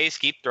game days,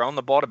 keep throwing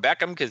the ball to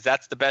Beckham because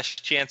that's the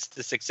best chance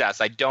to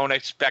success. I don't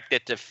expect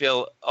it to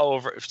spill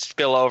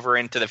over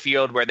into the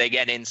field where they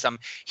get in some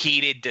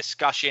heated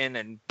discussion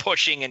and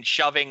pushing and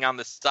shoving on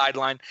the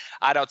sideline.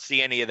 I don't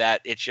see any of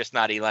that. It's just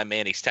not Eli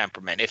Manning's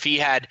temperament. If he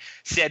had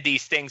said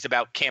these things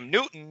about Cam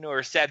Newton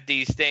or said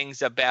these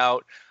things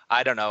about,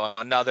 I don't know,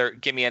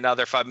 give me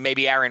another five,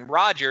 maybe Aaron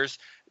Rodgers,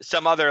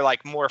 some other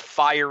more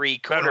fiery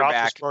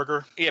quarterback.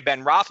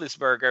 Ben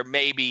Roethlisberger,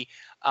 maybe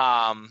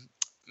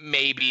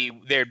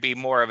there'd be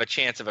more of a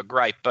chance of a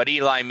gripe. But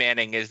Eli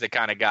Manning is the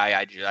kind of guy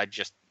I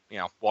just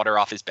water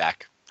off his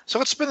back. So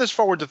let's spin this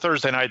forward to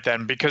Thursday night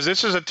then, because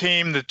this is a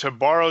team that, to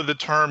borrow the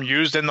term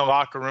used in the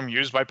locker room,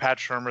 used by Pat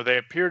Shurmur, they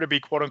appear to be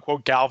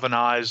quote-unquote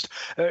galvanized.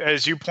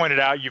 As you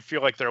pointed out, you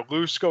feel like they're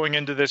loose going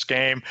into this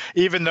game,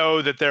 even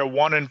though that they're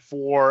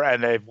 1-4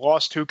 and they've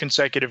lost 2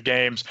 consecutive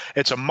games.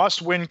 It's a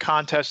must-win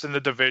contest in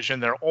the division.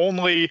 They're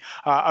only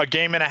a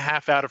game and a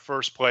half out of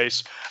first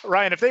place.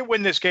 Ryan, if they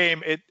win this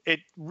game, it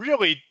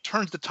really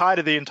turns the tide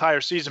of the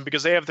entire season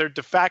because they have their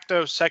de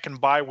facto second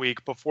bye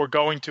week before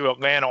going to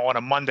Atlanta on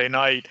a Monday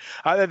night.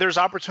 There's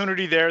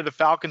opportunity there. The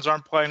Falcons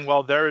aren't playing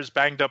well. They're as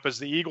banged up as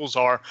the Eagles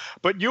are.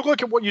 But you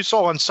look at what you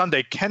saw on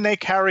Sunday. Can they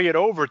carry it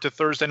over to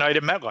Thursday night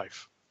at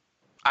MetLife?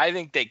 I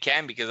think they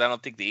can because I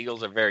don't think the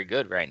Eagles are very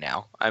good right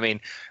now. I mean,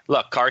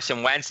 look,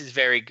 Carson Wentz is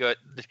very good,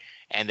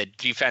 and the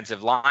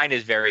defensive line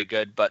is very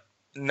good, but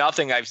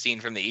nothing I've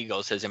seen from the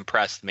Eagles has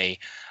impressed me.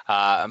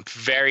 I'm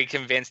very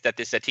convinced that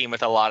this is a team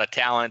with a lot of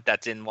talent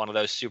that's in one of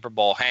those Super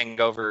Bowl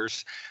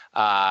hangovers.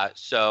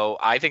 So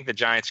I think the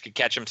Giants could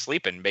catch them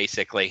sleeping,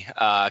 basically,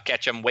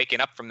 catch them waking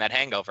up from that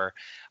hangover.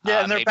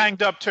 Yeah, and they're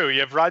banged up, too.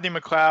 You have Rodney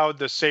McLeod,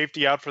 the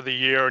safety, out for the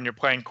year, and you're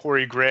playing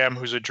Corey Graham,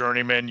 who's a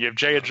journeyman. You have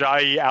Jay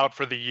Ajayi out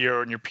for the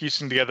year, and you're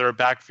piecing together a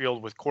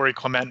backfield with Corey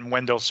Clement and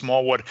Wendell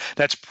Smallwood.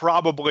 That's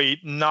probably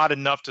not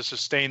enough to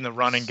sustain the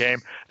running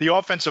game. The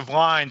offensive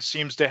line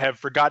seems to have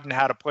forgotten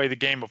how to play the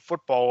game of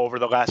football over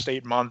the last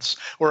 8 months,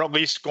 or at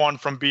least gone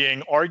from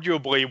being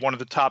arguably one of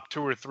the top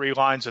 2 or 3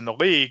 lines in the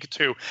league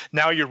to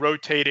now you're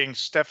rotating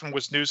Stefan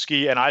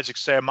Wisniewski and Isaac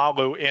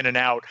Seumalo in and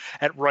out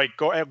at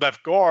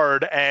left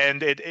guard,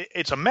 and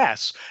it's a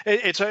mess.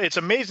 It's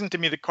amazing to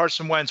me that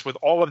Carson Wentz, with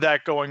all of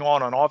that going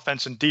on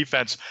offense and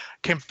defense,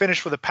 can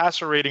finish with a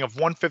passer rating of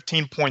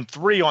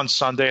 115.3 on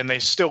Sunday, and they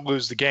still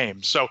lose the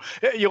game. So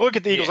you look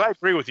at the Eagles, I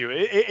agree with you.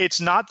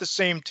 It's not the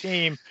same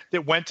team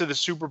that went to the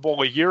Super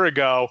Bowl a year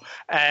ago,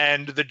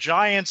 and the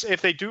Giants,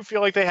 if they do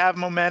feel like they have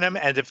momentum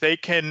and if they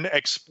can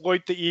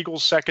exploit the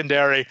Eagles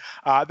secondary,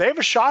 they have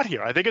a shot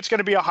here. I think it's going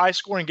to be a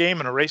high-scoring game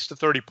and a race to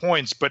 30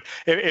 points, but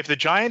if the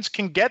Giants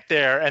can get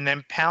there and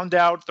then pound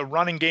out the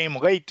running game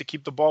late to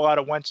keep the ball out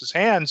of Wentz's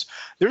hands,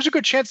 there's a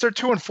good chance they're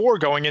 2-4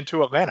 going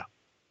into Atlanta.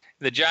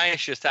 The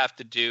Giants just have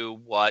to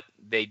do what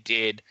they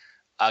did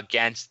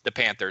against the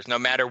Panthers, no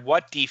matter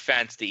what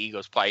defense the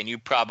Eagles play. And you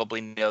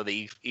probably know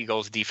the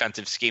Eagles'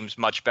 defensive schemes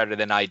much better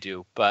than I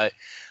do. But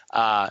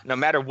no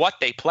matter what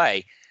they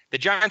play, The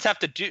Giants have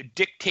to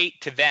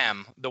dictate to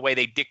them the way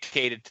they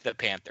dictated to the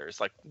Panthers.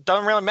 Like,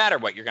 doesn't really matter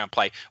what you're going to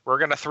play. We're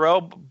going to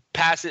throw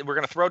passes. We're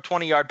going to throw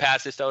 20-yard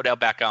passes to Odell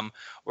Beckham.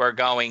 We're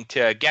going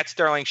to get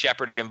Sterling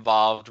Shepard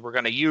involved. We're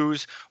going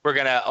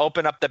to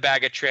open up the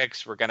bag of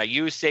tricks. We're going to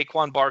use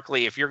Saquon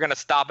Barkley. If you're going to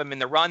stop him in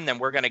the run, then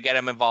we're going to get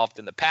him involved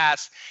in the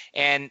pass.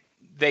 And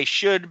they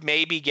should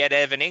maybe get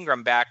Evan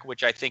Ingram back,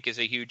 which I think is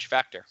a huge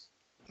factor.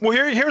 Well,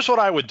 here's what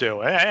I would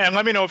do, and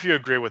let me know if you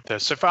agree with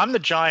this. If I'm the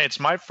Giants,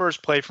 my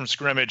first play from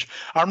scrimmage,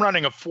 I'm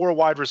running a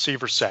 4-wide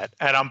receiver set,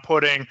 and I'm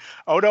putting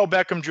Odell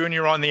Beckham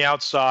Jr. on the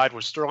outside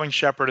with Sterling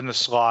Shepard in the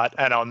slot,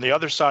 and on the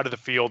other side of the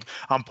field,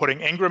 I'm putting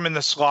Ingram in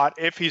the slot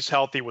if he's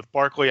healthy with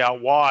Barkley out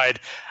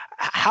wide.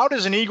 How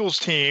does an Eagles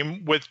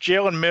team with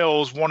Jalen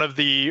Mills, one of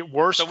the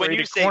worst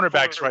rated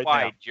cornerbacks right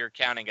now? You're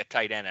counting a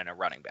tight end and a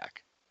running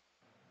back.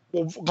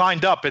 Well,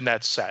 lined up in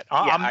that set.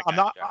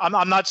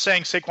 I'm not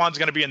saying Saquon's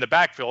going to be in the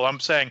backfield. I'm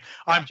saying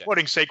I'm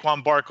putting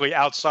Saquon Barkley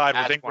outside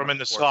with Ingram in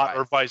the slot,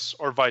 or vice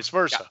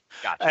versa.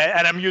 Gotcha.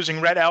 And I'm using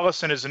Rhett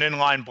Ellison as an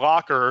inline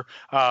blocker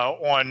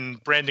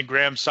on Brandon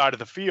Graham's side of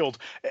the field.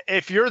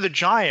 If you're the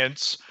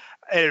Giants,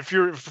 if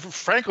you're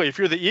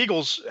the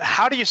Eagles,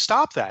 how do you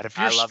stop that?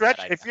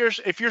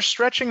 If you're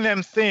stretching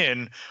them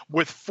thin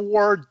with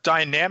 4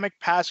 dynamic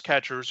pass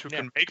catchers who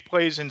can make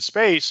plays in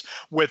space,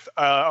 with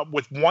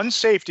one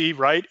safety,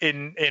 right,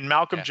 in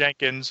Malcolm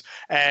Jenkins,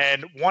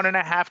 and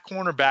 1.5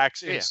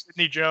 cornerbacks in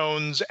Sidney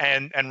Jones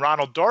and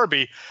Ronald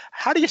Darby,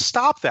 how do you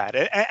stop that?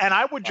 And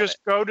I would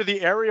just go to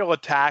the aerial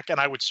attack, and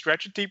I would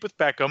stretch it deep with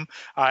Beckham.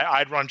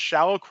 I'd run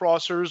shallow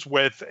crossers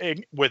with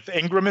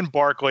Ingram and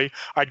Barkley.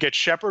 I'd get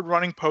Shepard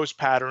running post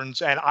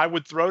patterns, and I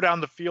would throw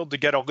down the field to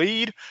get a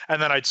lead, and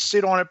then I'd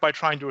sit on it by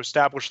trying to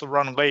establish the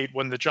run late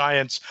when the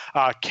Giants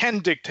can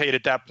dictate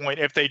at that point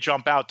if they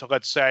jump out to,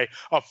 let's say,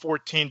 a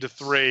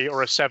 14-3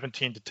 or a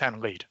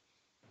 17-10 lead.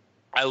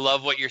 I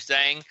love what you're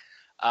saying.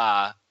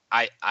 I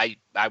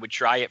would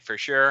try it for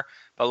sure,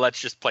 but let's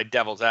just play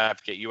devil's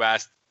advocate. You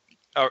asked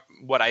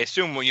what I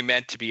assume you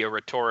meant to be a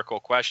rhetorical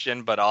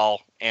question, but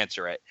I'll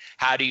answer it.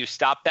 How do you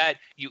stop that?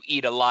 You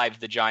eat alive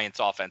the Giants'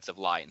 offensive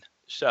line.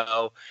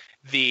 So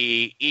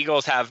the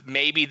Eagles have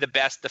maybe the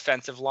best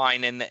defensive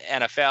line in the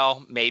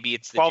NFL. Maybe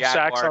it's the 12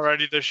 Jaguars. 12 sacks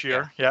already this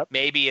year. Yeah. Yep.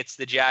 Maybe it's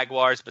the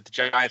Jaguars, but the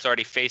Giants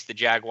already faced the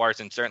Jaguars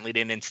and certainly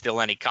didn't instill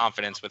any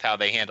confidence with how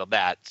they handled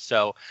that.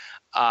 So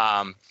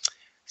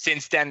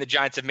since then, the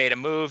Giants have made a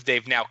move.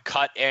 They've now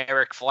cut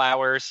Eric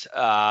Flowers.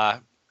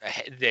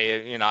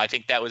 I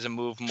think that was a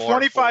move more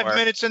 25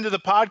 minutes into the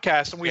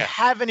podcast, and we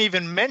haven't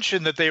even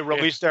mentioned that they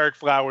released Eric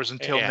Flowers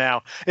until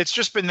now. It's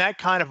just been that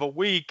kind of a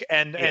week,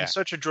 and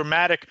such a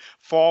dramatic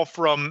fall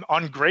from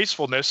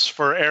ungracefulness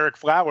for Eric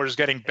Flowers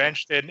getting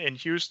benched in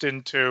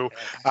Houston to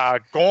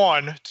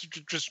gone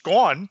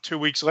 2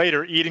 weeks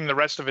later, eating the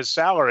rest of his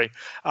salary.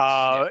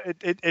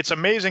 It's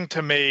amazing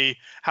to me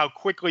how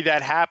quickly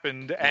that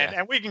happened,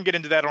 and we can get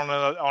into that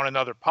on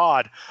another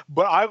pod.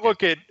 But I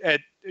look at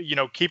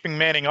keeping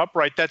Manning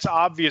upright, that's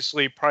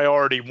obviously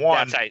priority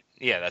one.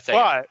 That's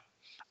But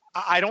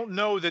I don't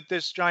know that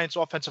this Giants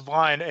offensive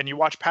line, and you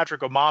watch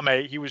Patrick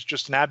Omame, he was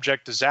just an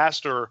abject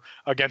disaster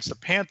against the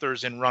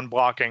Panthers in run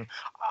blocking.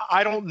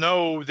 I don't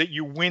know that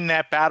you win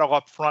that battle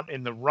up front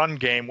in the run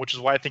game, which is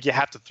why I think you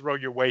have to throw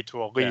your way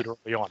to a lead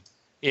early on.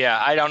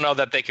 Yeah, I don't know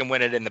that they can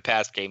win it in the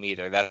pass game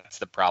either. That's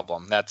the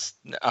problem. That's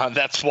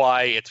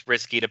why it's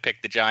risky to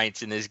pick the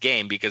Giants in this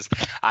game, because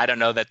I don't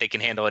know that they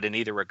can handle it in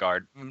either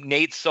regard.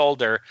 Nate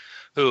Solder,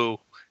 who,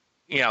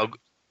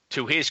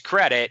 to his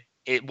credit,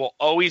 it will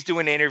always do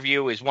an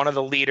interview, is one of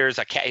the leaders,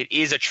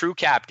 is a true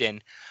captain,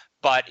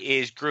 but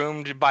is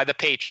groomed by the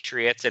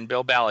Patriots and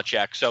Bill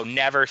Belichick, so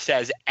never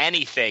says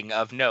anything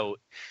of note,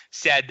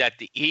 said that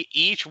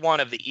each one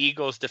of the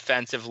Eagles'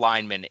 defensive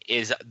linemen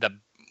is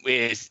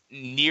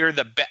near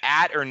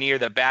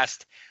the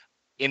best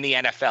in the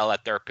NFL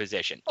at their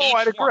position.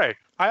 I'd agree.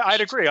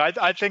 I'd agree.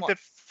 I think that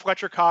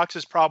Fletcher Cox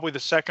is probably the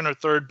second or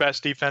third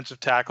best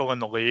defensive tackle in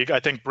the league. I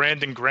think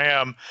Brandon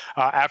Graham,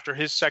 after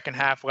his second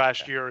half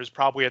last year, is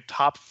probably a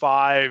top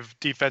 5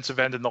 defensive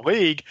end in the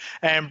league.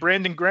 And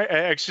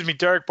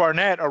Derek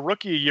Barnett, a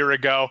rookie a year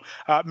ago,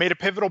 made a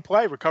pivotal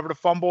play, recovered a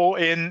fumble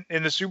in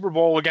the Super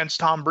Bowl against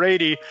Tom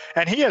Brady,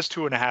 and he has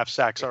 2.5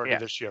 sacks already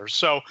this year.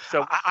 So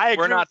I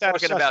agree with that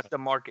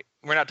assessment.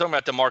 We're not talking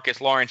about DeMarcus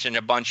Lawrence and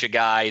a bunch of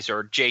guys,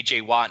 or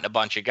J.J. Watt and a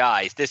bunch of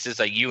guys. This is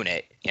a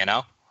unit,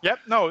 Yep,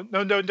 no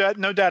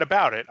doubt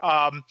about it.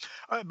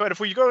 But if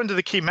we go into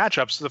the key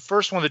matchups, the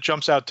first one that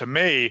jumps out to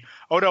me,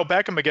 Odell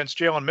Beckham against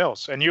Jalen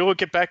Mills. And you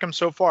look at Beckham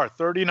so far,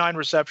 39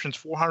 receptions,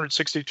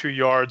 462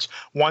 yards,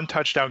 1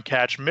 touchdown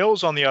catch.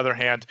 Mills, on the other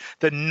hand,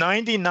 the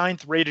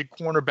 99th rated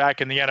cornerback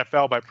in the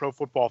NFL by Pro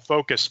Football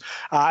Focus.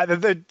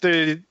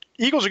 The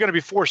Eagles are going to be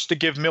forced to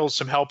give Mills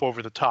some help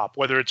over the top,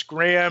 whether it's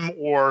Graham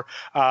or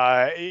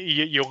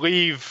you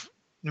leave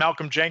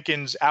Malcolm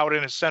Jenkins out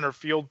in a center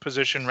field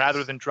position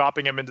rather than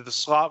dropping him into the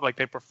slot like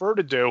they prefer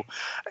to do.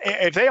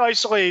 If they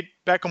isolate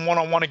Beckham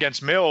one-on-one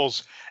against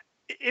Mills,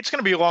 it's going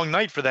to be a long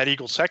night for that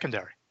Eagles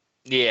secondary.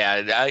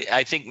 Yeah,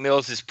 I think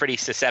Mills is pretty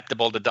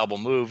susceptible to double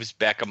moves.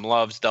 Beckham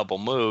loves double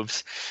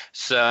moves,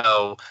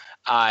 so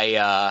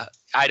I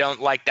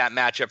don't like that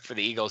matchup for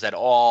the Eagles at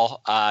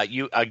all.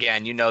 You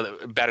know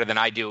better than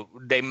I do.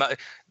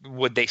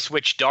 Would they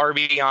switch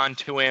Darby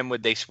onto him?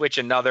 Would they switch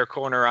another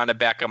corner onto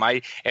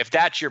Beckham? If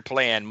that's your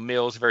plan,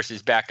 Mills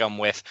versus Beckham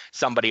with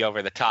somebody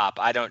over the top,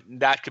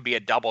 that could be a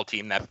double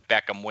team that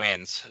Beckham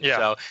wins. Yeah.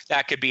 So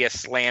that could be a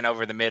slant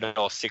over the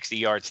middle, 60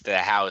 yards to the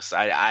house.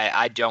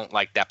 I don't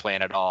like that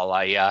plan at all.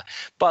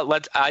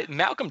 But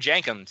Malcolm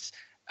Jenkins.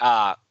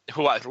 I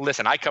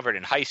covered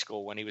in high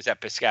school when he was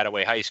at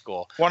Piscataway High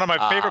School. One of my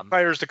favorite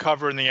players to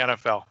cover in the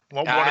NFL.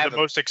 One of the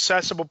most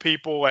accessible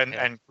people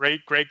and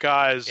great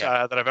guys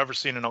that I've ever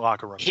seen in a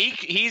locker room.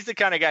 He's the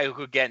kind of guy who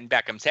could get in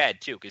Beckham's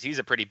head too, because he's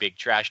a pretty big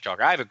trash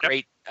talker.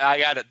 You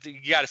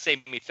gotta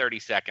save me 30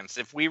 seconds.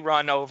 If we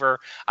run over,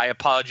 I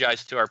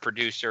apologize to our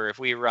producer. If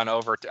we run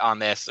over on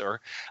this,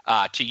 or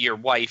to your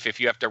wife, if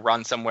you have to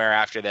run somewhere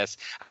after this,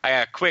 I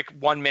got a quick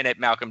 1 minute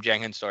Malcolm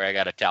Jenkins story I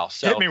got to tell.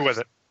 So hit me with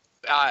it.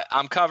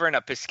 I'm covering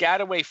a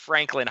Piscataway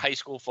Franklin high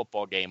school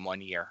football game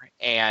one year,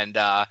 and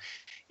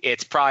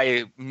it's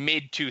probably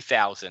mid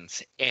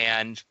 2000s,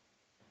 and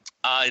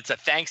it's a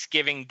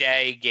Thanksgiving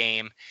Day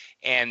game,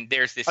 and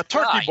there's this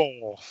turkey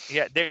bowl.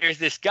 Yeah, there's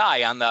this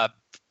guy on the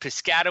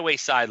Piscataway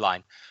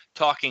sideline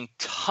talking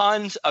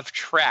tons of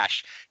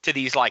trash to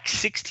these like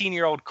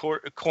 16-year-old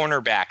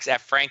cornerbacks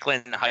at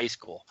Franklin High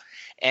School,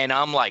 and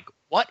I'm like,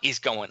 what is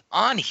going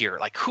on here?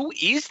 Like, who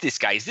is this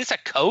guy? Is this a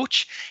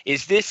coach?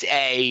 Is this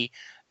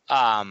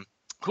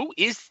who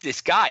is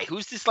this guy?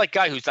 Who's this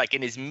guy who's like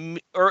in his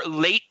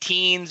late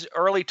teens,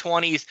 early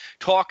 20s,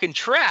 talking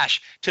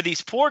trash to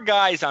these poor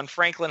guys on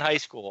Franklin High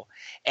School?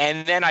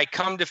 And then I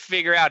come to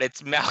figure out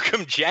it's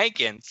Malcolm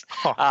Jenkins,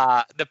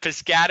 the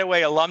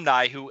Piscataway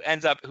alumni who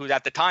at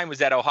the time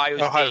was at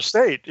Ohio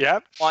State.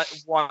 Yep.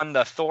 Won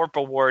the Thorpe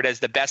Award as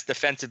the best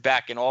defensive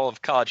back in all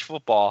of college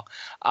football.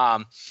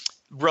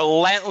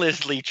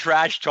 Relentlessly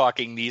trash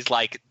talking these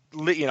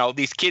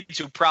these kids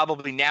who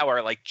probably now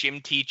are like gym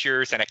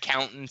teachers and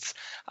accountants,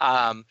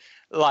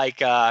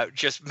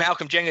 just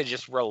Malcolm Jenkins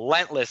just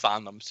relentless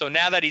on them. So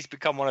now that he's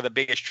become one of the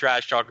biggest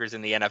trash talkers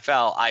in the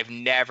NFL, I've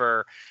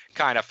never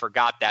kind of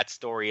forgot that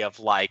story of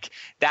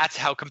that's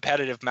how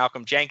competitive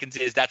Malcolm Jenkins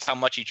is. That's how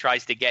much he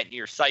tries to get in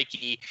your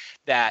psyche,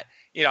 that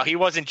he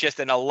wasn't just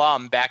an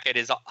alum back at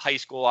his high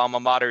school alma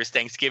mater's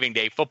Thanksgiving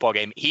Day football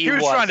game. He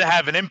was trying to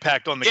have an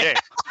impact on the game.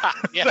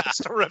 Yeah, that's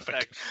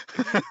terrific.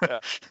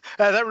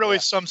 That really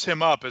sums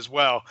him up as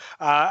well.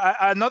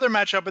 Another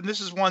matchup, and this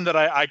is one that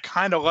I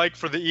kind of like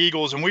for the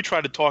Eagles, and we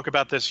tried to talk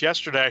about this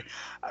yesterday.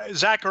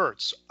 Zach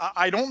Ertz.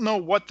 I don't know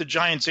what the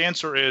Giants'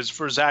 answer is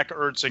for Zach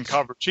Ertz in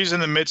coverage. He's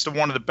in the midst of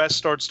one of the best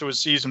starts to a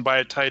season by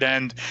a tight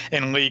end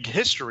in league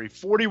history.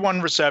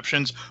 41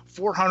 receptions,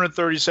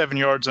 437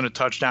 yards, and a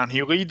touchdown.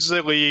 He leads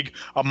the league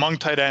among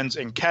tight ends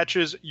in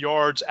catches,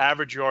 yards,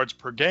 average yards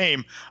per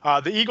game.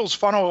 The Eagles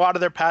funnel a lot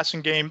of their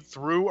passing game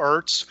through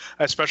Ertz,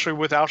 especially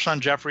with Alshon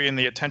Jeffrey and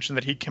the attention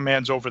that he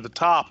commands over the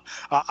top.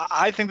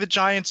 I think the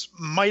Giants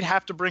might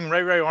have to bring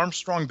Ray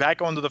Armstrong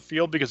back onto the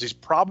field because he's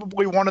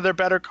probably one of their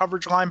better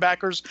coverage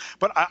linebackers,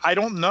 but I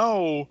don't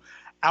know,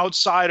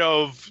 outside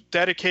of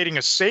dedicating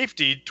a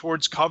safety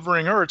towards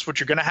covering Ertz, which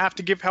you're going to have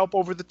to give help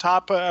over the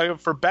top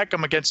for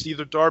Beckham against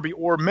either Darby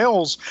or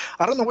Mills.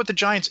 I don't know what the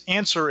Giants'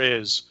 answer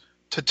is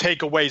to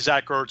take away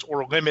Zach Ertz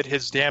or limit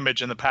his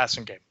damage in the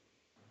passing game.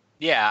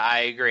 Yeah, I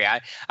agree.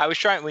 I was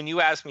trying, when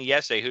you asked me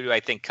yesterday, who do I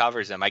think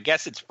covers him? I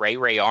guess it's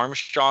Ray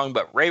Armstrong,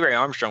 but Ray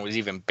Armstrong was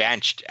even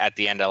benched at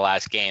the end of the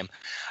last game.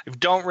 I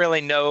don't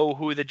really know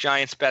who the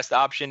Giants' best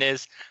option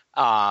is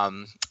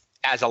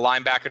as a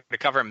linebacker to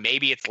cover.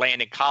 Maybe it's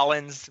Landon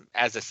Collins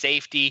as a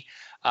safety.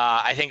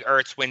 I think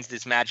Ertz wins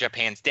this matchup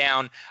hands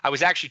down. I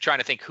was actually trying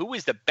to think who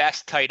is the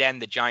best tight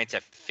end the Giants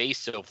have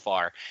faced so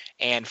far.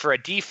 And for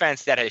a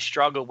defense that has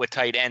struggled with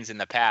tight ends in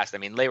the past, I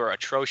mean, they were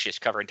atrocious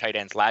covering tight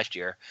ends last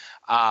year.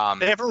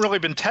 They haven't really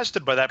been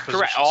tested by that position.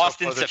 Correct.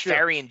 Austin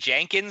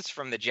Seferian-Jenkins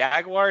from the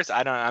Jaguars.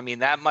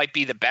 That might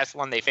be the best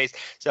one they faced.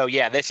 So,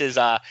 yeah, this is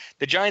the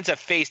Giants have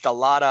faced a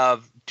lot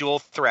of dual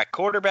threat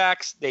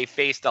quarterbacks. They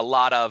faced a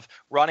lot of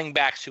running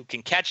backs who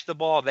can catch the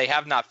ball. They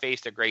have not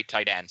faced a great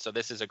tight end. So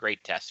this is a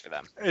great test for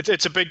them.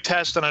 It's a big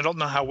test, and I don't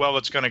know how well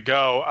it's going to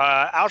go.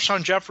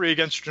 Alshon Jeffrey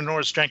against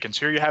Janoris Jenkins.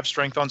 Here you have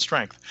strength on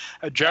strength.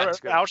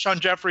 Alshon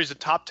Jeffrey is a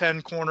top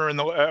 10 corner in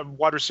the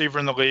wide receiver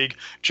in the league.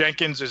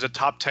 Jenkins is a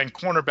top 10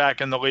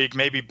 cornerback in the league,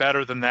 maybe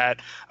better than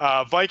that.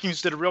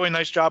 Vikings did a really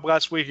nice job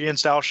last week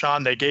against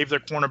Alshon. They gave their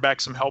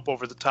cornerback some help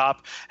over the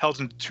top, held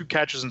him to 2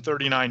 catches and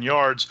 39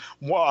 yards.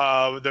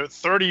 The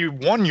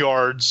 31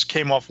 yards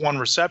came off 1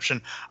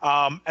 reception.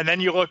 And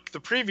then you look the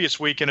previous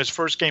week in his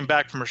first game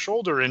back from a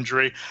shoulder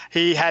injury,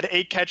 he had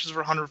 8 catches for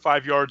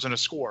 105 yards and a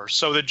score.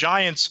 So the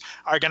Giants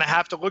are going to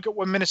have to look at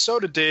what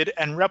Minnesota did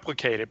and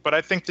replicate it. But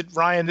I think that,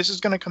 Ryan, this is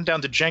going to come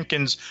down to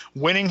Jenkins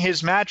winning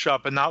his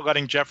matchup and not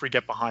letting Jeffrey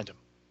get behind him.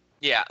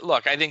 Yeah,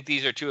 look, I think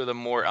these are two of the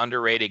more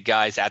underrated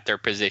guys at their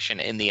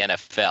position in the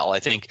NFL. I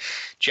think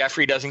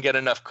Jeffrey doesn't get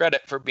enough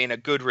credit for being a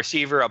good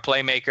receiver, a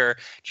playmaker.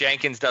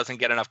 Jenkins doesn't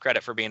get enough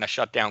credit for being a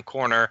shutdown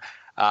corner.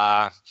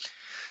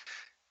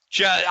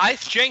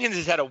 Jenkins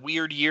has had a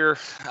weird year.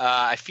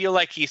 I feel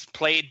like he's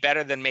played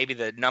better than maybe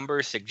the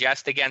numbers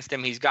suggest against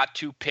him. He's got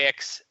 2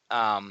 picks.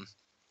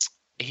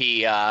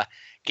 He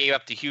gave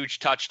up the huge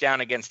touchdown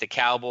against the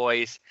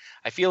Cowboys.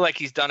 I feel like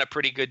he's done a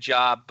pretty good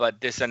job,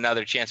 but this is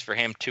another chance for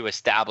him to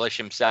establish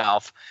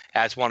himself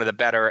as one of the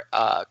better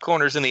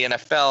corners in the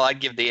NFL.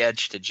 I'd give the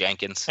edge to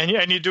Jenkins. And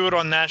you do it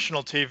on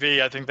national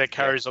TV. I think that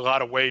carries a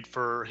lot of weight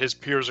for his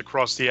peers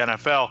across the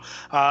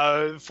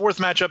NFL. Fourth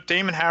matchup,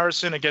 Damon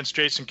Harrison against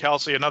Jason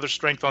Kelce, another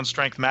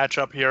strength-on-strength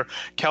matchup here.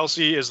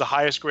 Kelce is the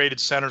highest-graded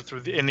center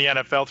in the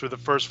NFL through the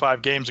first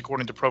 5 games,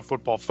 according to Pro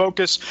Football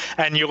Focus.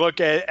 And you look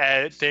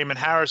at Damon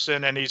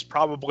Harrison, and he's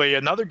probably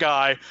another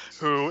guy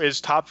who is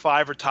top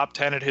 5 or top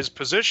 10 at his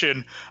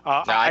position.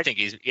 I think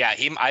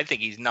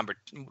he's number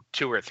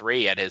 2 or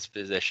 3 at his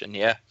position.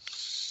 Yeah,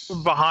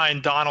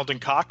 behind Donald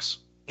and Cox.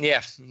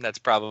 Yeah, that's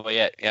probably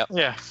it. Yep.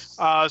 Yeah.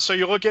 So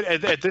you look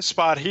at this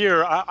spot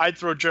here. I'd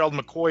throw Gerald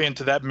McCoy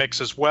into that mix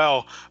as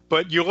well.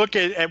 But you look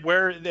at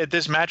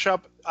this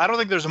matchup. I don't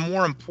think there's a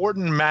more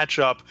important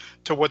matchup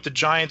to what the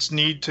Giants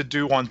need to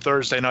do on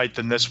Thursday night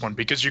than this one,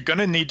 because you're going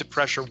to need to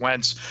pressure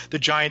Wentz. The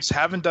Giants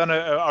haven't done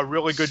a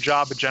really good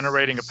job of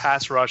generating a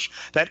pass rush.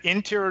 That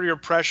interior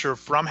pressure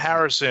from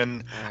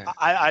Harrison,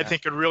 I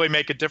think could really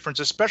make a difference,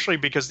 especially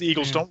because the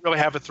Eagles don't really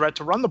have a threat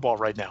to run the ball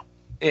right now.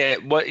 Yeah,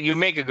 well, you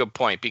make a good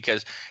point,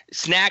 because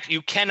Snacks,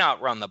 you cannot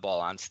run the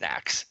ball on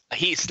Snacks.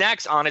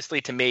 Snacks, honestly,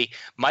 to me,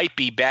 might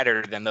be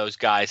better than those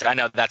guys. I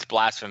know that's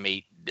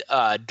blasphemy.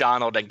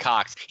 Donald and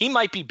Cox, he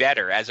might be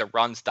better as a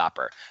run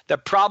stopper. The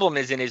problem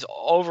is in his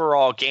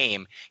overall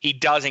game, he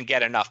doesn't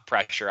get enough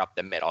pressure up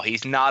the middle.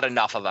 He's not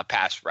enough of a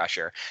pass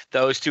rusher.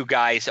 Those 2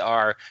 guys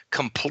are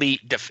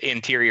complete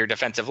interior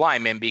defensive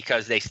linemen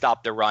because they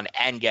stop the run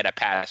and get a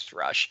pass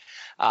rush.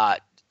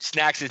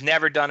 Snacks has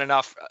never done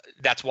enough.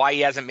 That's why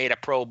he hasn't made a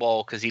Pro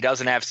Bowl, because he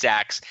doesn't have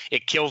sacks.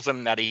 It kills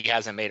him that he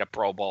hasn't made a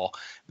Pro Bowl.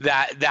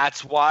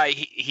 That's why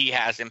he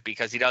hasn't,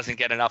 because he doesn't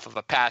get enough of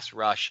a pass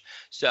rush.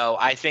 So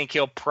I think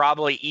he'll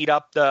probably eat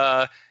up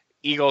the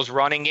Eagles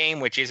running game,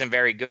 which isn't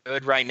very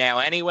good right now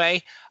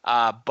anyway.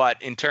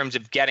 But in terms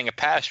of getting a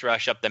pass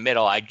rush up the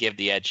middle, I'd give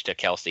the edge to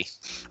Kelce.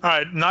 All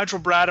right, Nigel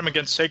Bradham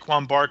against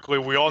Saquon Barkley.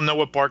 We all know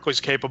what Barkley's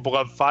capable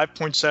of.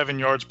 5.7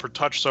 yards per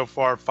touch so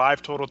far,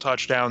 5 total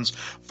touchdowns,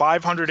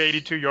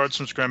 582 yards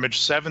from scrimmage,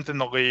 7th in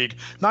the league.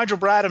 Nigel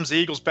Bradham's the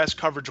Eagles' best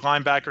coverage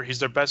linebacker. He's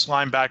their best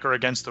linebacker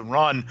against the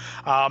run.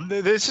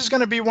 This is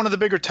going to be one of the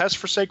bigger tests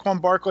for Saquon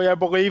Barkley, I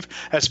believe,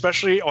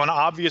 especially on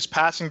obvious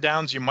passing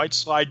downs. You might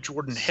slide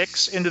Jordan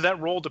Hicks into that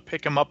role to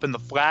pick him up in the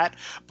flat.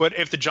 But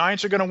if the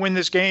Giants are going to win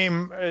this game,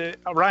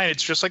 Ryan,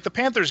 it's just like the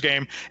Panthers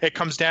game. It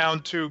comes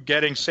down to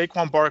getting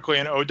Saquon Barkley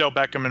and Odell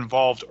Beckham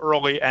involved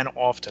early and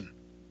often.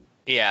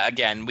 Yeah,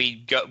 again,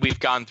 we've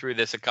gone through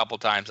this a couple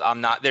times.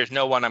 There's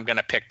no one I'm going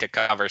to pick to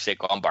cover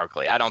Saquon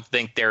Barkley. I don't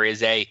think there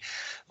is a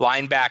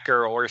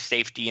linebacker or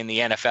safety in the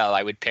NFL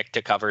I would pick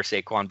to cover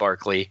Saquon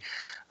Barkley.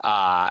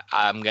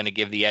 I'm going to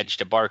give the edge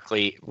to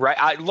Barkley. Right?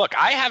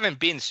 I haven't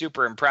been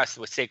super impressed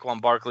with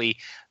Saquon Barkley,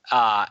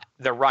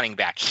 the running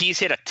back. He's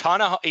hit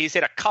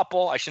a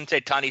couple. I shouldn't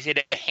say ton. He's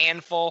hit a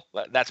handful.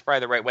 That's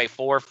probably the right way.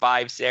 4,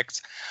 5,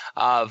 6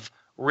 of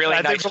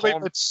really nice.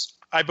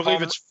 I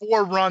believe it's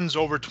 4 runs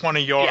over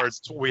 20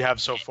 yards. Yes. We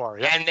have so far.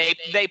 Yeah. And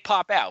they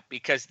pop out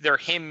because they're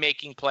him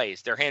making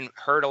plays. They're him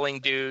hurdling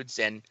dudes,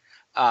 and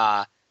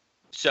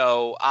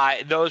so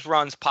those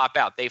runs pop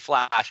out. They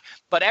flash.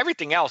 But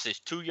everything else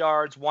is 2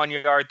 yards, 1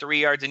 yard, 3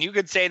 yards. And you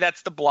could say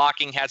that's the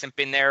blocking hasn't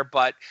been there.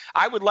 But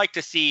I would like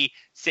to see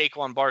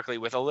Saquon Barkley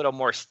with a little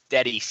more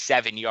steady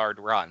 7-yard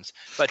runs.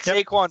 But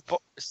yep.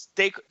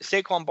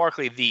 Saquon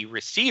Barkley, the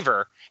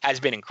receiver, has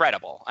been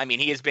incredible. I mean,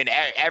 he has been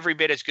every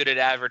bit as good as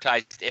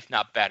advertised, if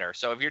not better.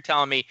 So if you're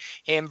telling me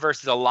him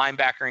versus a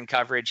linebacker in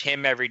coverage,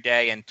 him every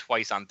day and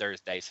twice on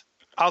Thursdays.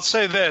 I'll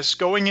say this,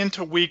 going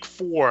into week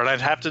 4, and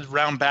I'd have to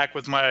round back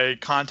with my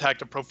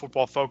contact at Pro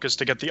Football Focus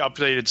to get the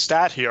updated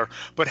stat here,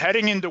 but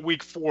heading into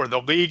week 4,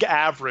 the league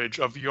average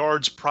of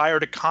yards prior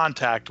to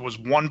contact was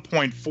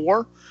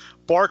 1.4.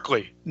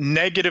 Barkley,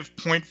 negative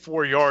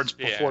 0.4 yards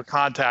before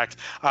contact.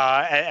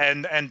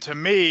 And to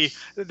me,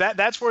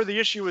 that's where the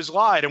issue is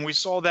lied. And we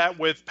saw that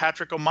with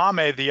Patrick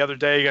Omameh the other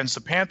day against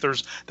the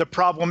Panthers. The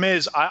problem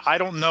is, I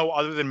don't know,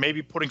 other than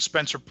maybe putting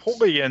Spencer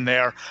Pulley in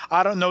there,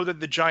 I don't know that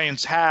the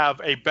Giants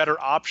have a better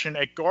option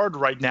at guard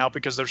right now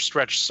because they're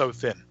stretched so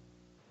thin.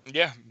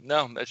 Yeah,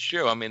 no, that's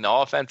true. I mean, the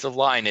offensive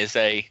line's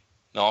a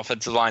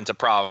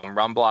problem.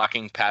 Run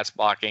blocking, pass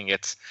blocking,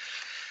 it's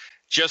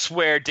just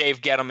where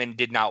Dave Gettleman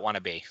did not want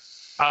to be.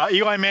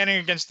 Eli Manning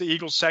against the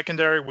Eagles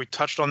secondary. We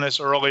touched on this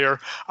earlier.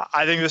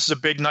 I think this is a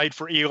big night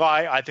for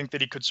Eli. I think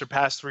that he could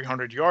surpass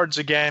 300 yards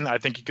again. I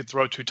think he could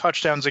throw 2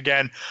 touchdowns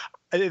again.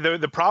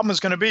 The problem is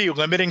going to be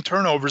limiting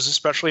turnovers,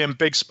 especially in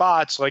big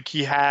spots like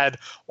he had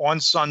on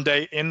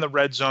Sunday in the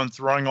red zone,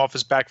 throwing off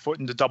his back foot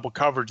into double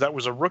coverage. That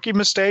was a rookie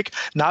mistake,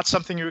 not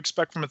something you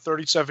expect from a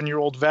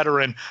 37-year-old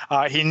veteran.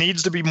 He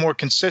needs to be more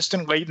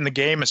consistent late in the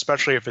game,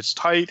 especially if it's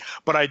tight.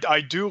 But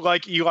I do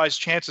like Eli's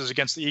chances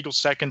against the Eagles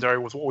secondary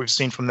with what we've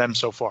seen from them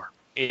so far.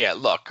 Yeah,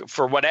 look,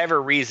 for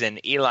whatever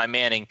reason, Eli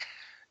Manning,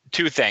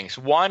 two things.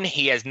 One,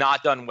 he has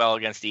not done well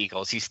against the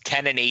Eagles. He's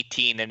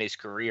 10-18 in his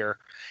career,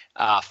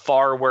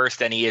 far worse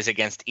than he is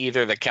against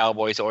either the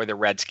Cowboys or the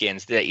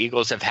Redskins. The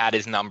Eagles have had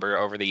his number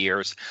over the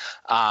years.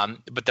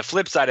 But the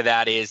flip side of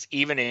that is,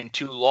 even in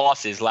 2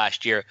 losses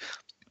last year,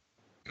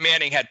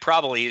 Manning had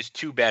probably his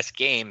 2 best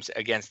games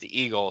against the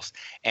Eagles.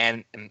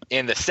 And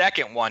in the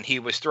second one, he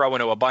was throwing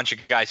to a bunch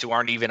of guys who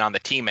aren't even on the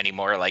team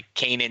anymore, like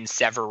Kanan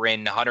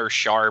Severin, Hunter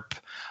Sharp,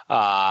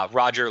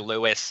 Roger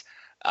Lewis.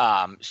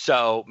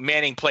 So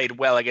Manning played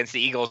well against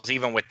the Eagles,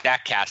 even with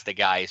that cast of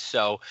guys.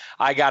 So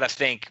I got to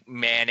think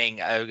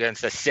Manning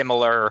against a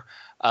similar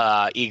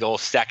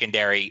Eagles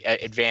secondary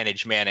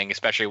advantage Manning,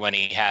 especially when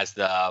he has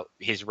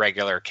his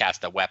regular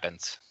cast of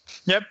weapons.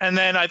 Yep, and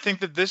then I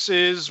think that this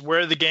is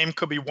where the game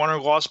could be won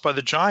or lost by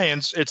the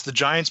Giants. It's the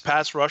Giants'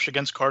 pass rush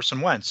against Carson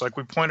Wentz. Like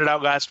we pointed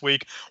out last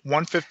week,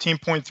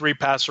 115.3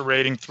 passer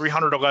rating,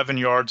 311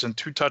 yards, and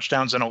 2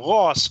 touchdowns and a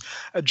loss.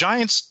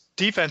 Giants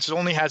defense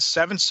only has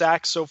 7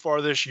 sacks so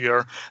far this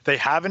year. They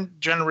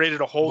haven't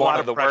generated a whole lot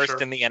of pressure. One of the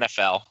worst in the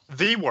NFL.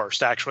 The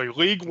worst, actually.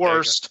 League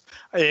worst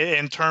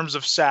in terms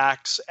of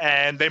sacks.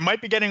 And they might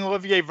be getting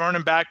Olivier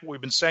Vernon back.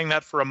 We've been saying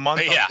that for a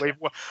month. Yeah.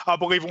 I'll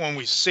believe it when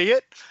we see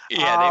it.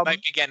 Yeah, they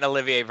might be getting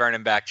Olivier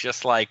Vernon back,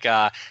 just like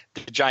the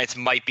Giants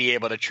might be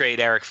able to trade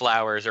Eric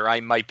Flowers, or I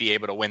might be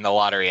able to win the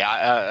lottery.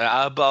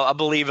 I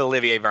believe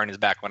Olivier Vernon is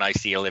back when I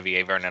see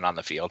Olivier Vernon on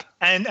the field.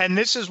 And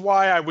this is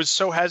why I was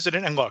so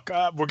hesitant. And look,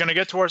 we're going to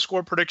get to our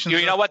score predictions.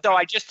 You know what, though?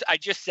 I just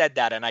said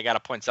that, and I got to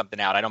point something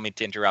out. I don't mean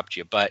to interrupt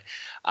you, but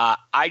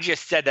I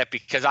just said that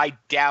because I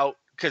doubt,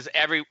 because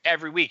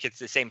every week it's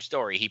the same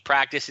story. He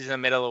practices in the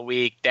middle of the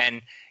week,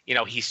 then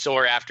he's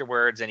sore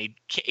afterwards, and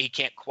he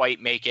can't quite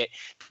make it.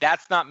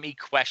 That's not me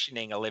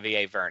questioning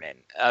Olivier Vernon.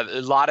 A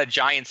lot of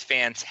Giants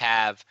fans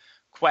have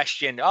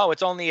questioned,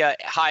 it's only a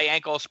high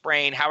ankle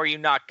sprain. How are you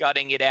not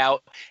gutting it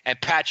out?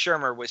 And Pat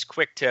Shurmur was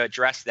quick to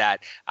address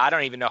that. I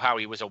don't even know how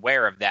he was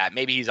aware of that.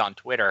 Maybe he's on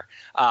Twitter.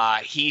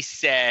 He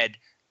said,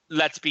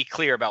 let's be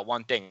clear about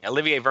one thing.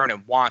 Olivier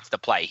Vernon wants to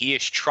play. He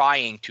is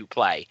trying to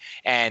play.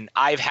 And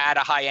I've had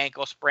a high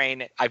ankle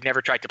sprain. I've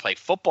never tried to play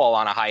football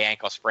on a high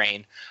ankle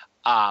sprain.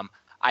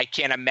 I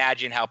can't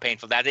imagine how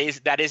painful that is.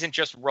 That isn't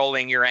just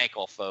rolling your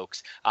ankle,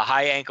 folks. A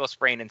high ankle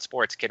sprain in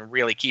sports can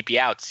really keep you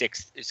out.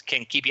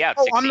 Can keep you out.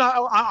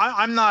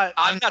 I'm not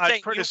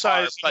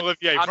criticizing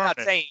Olivier Vernon.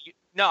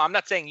 I'm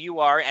not saying you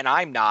are, and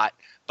I'm not.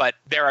 But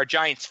there are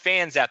Giants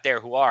fans out there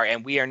who are,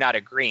 and we are not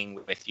agreeing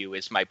with you,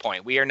 is my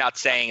point. We are not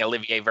saying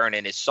Olivier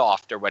Vernon is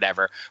soft or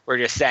whatever. We're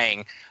just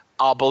saying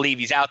I'll believe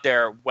he's out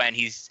there when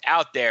he's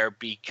out there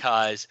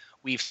because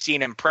we've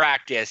seen him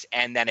practice,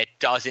 and then it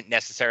doesn't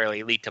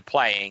necessarily lead to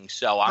playing.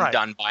 So I'm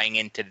done buying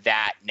into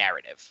that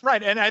narrative.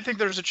 Right, and I think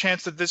there's a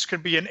chance that this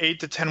could be an 8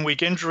 to 10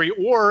 week injury,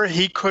 or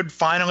he could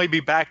finally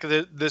be back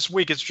this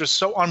week. It's just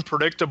so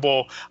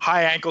unpredictable.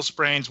 High ankle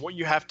sprains, what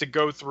you have to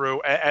go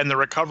through, and the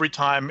recovery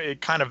time,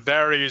 it kind of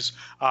varies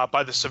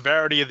by the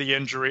severity of the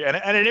injury, and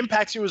it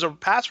impacts you as a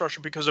pass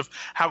rusher because of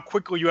how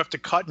quickly you have to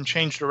cut and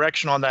change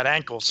direction on that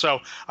ankle. So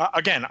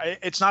again,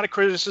 it's not a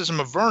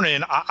criticism of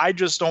Vernon. I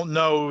just don't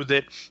know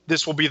that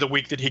this will be the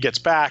week that he gets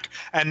back.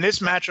 And this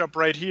matchup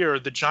right here,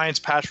 the Giants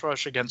pass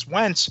rush against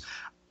Wentz,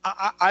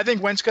 I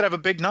think Wentz could have a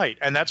big night,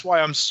 and that's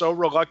why I'm so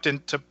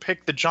reluctant to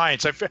pick the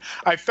Giants.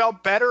 I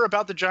felt better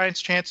about the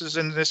Giants' chances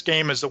in this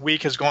game as the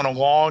week has gone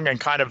along and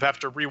kind of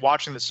after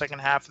rewatching the second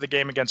half of the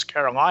game against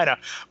Carolina.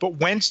 But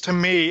Wentz, to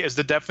me, is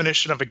the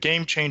definition of a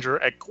game changer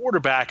at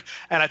quarterback,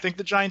 and I think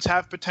the Giants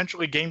have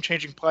potentially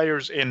game-changing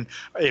players in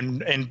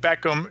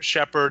Beckham,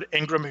 Shepard,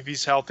 Ingram if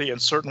he's healthy,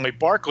 and certainly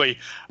Barkley.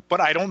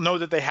 But I don't know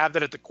that they have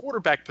that at the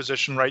quarterback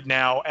position right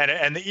now.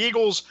 And the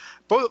Eagles,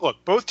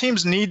 both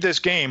teams need this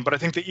game, but I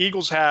think the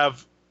Eagles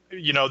have,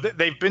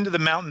 they've been to the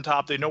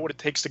mountaintop. They know what it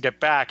takes to get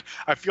back.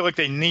 I feel like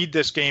they need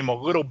this game a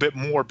little bit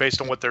more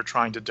based on what they're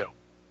trying to do.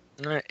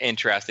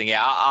 Interesting.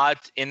 Yeah,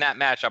 in that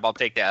matchup,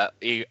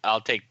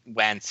 I'll take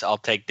Wentz. I'll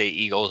take the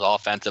Eagles'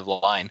 offensive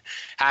line.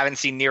 Haven't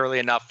seen nearly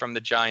enough from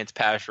the Giants'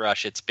 pass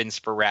rush. It's been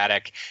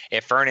sporadic.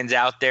 If Vernon's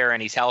out there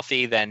and he's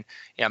healthy, then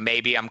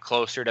maybe I'm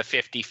closer to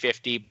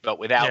 50-50. But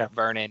without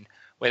Vernon,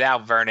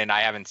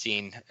 I haven't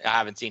seen.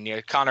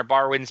 Connor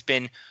Barwin's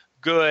been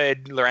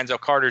good. Lorenzo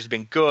Carter's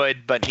been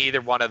good, but neither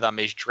one of them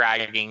is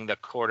dragging the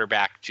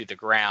quarterback to the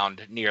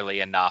ground nearly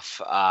enough.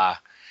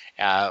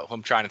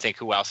 I'm trying to think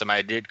who else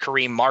did.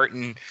 Kareem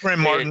Martin,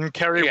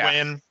 Kerry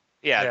Wynn.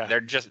 Yeah,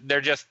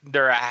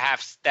 they're a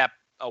half step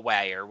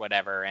away or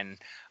whatever, and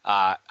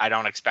I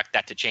don't expect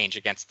that to change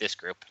against this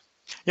group.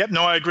 Yep,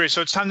 no, I agree.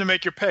 So it's time to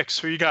make your picks.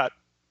 Who you got?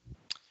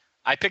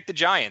 I picked the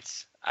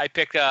Giants. I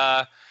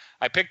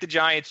I picked the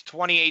Giants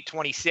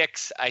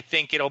 28-26. I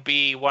think it'll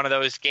be one of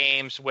those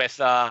games with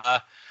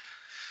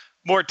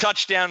more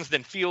touchdowns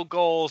than field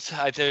goals.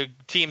 The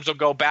teams will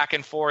go back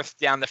and forth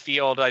down the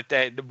field.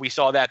 We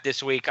saw that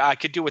this week. I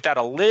could do without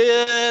a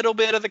little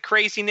bit of the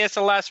craziness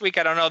of last week.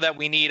 I don't know that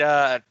we need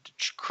a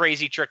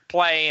crazy trick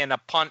play and a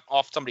punt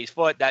off somebody's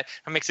foot. That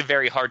makes it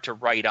very hard to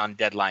write on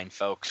deadline,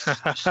 folks.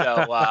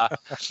 So,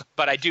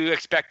 but I do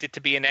expect it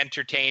to be an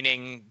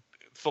entertaining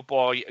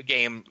football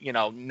game,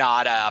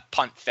 not a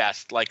punt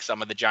fest like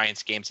some of the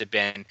Giants games have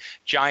been.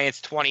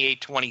 Giants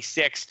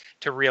 28-26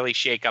 to really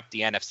shake up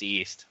the NFC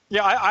East.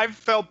 Yeah, I've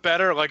felt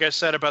better, like I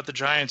said, about the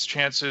Giants'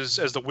 chances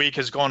as the week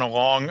has gone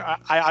along.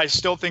 I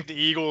still think the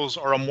Eagles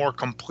are a more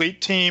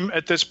complete team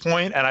at this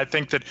point, and I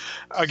think that,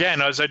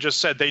 again, as I just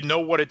said, they know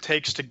what it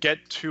takes to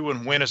get to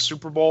and win a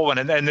Super Bowl,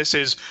 and this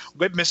is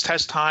litmus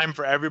test time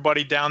for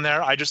everybody down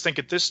there. I just think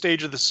at this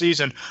stage of the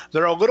season,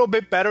 they're a little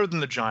bit better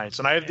than the Giants,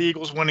 and I have the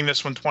Eagles winning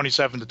this one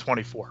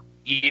 27-24.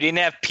 You didn't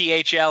have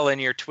PHL in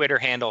your Twitter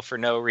handle for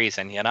no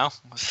reason,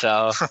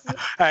 So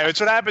hey, it's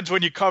what happens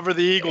when you cover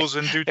the Eagles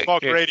and do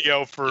talk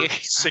radio for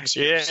 6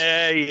 years.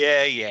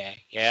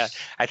 Yeah.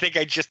 I think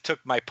I just took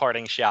my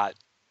parting shot.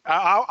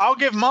 I'll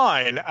give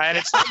mine, and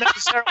it's not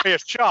necessarily a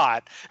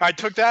shot. I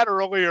took that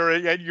earlier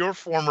at your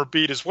former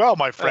beat as well,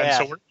 my friend,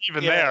 so we're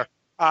even there.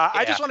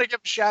 I just want to give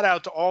a shout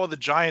out to all of the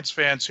Giants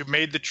fans who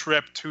made the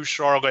trip to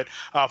Charlotte.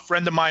 A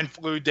friend of mine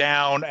flew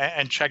down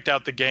and checked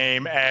out the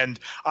game, and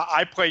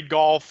I played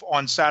golf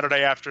on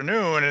Saturday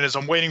afternoon, and as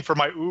I'm waiting for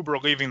my Uber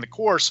leaving the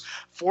course,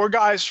 4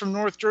 guys from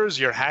North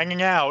Jersey are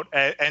hanging out,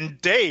 and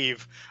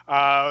Dave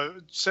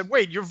said,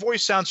 "Wait, your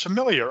voice sounds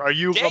familiar. Are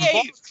you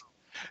Dave?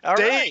 All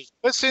Dave right.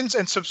 listens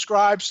and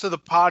subscribes to the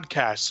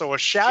podcast, so a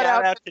shout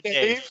out to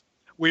Dave.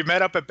 We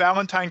met up at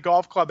Ballantine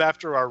Golf Club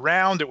after our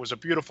round. It was a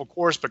beautiful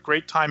course, but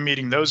great time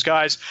meeting those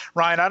guys.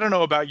 Ryan, I don't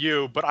know about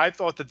you, but I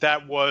thought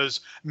that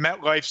was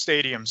MetLife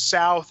Stadium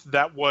South.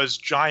 That was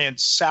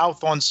Giants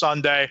South on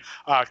Sunday.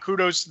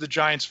 Kudos to the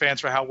Giants fans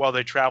for how well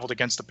they traveled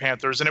against the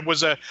Panthers. And it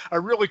was a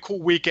really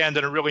cool weekend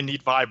and a really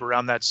neat vibe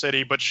around that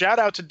city. But shout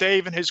out to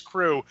Dave and his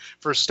crew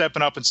for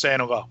stepping up and saying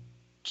hello.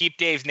 Keep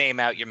Dave's name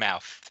out your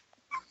mouth.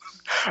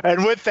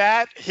 And with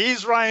that,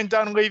 he's Ryan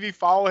Dunleavy.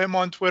 Follow him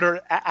on Twitter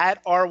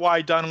at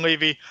RY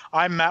Dunleavy.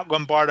 I'm Matt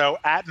Lombardo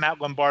at Matt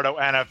Lombardo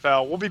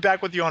NFL. We'll be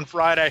back with you on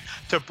Friday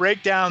to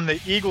break down the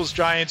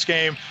Eagles-Giants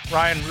game.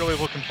 Ryan, really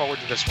looking forward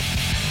to this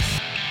one.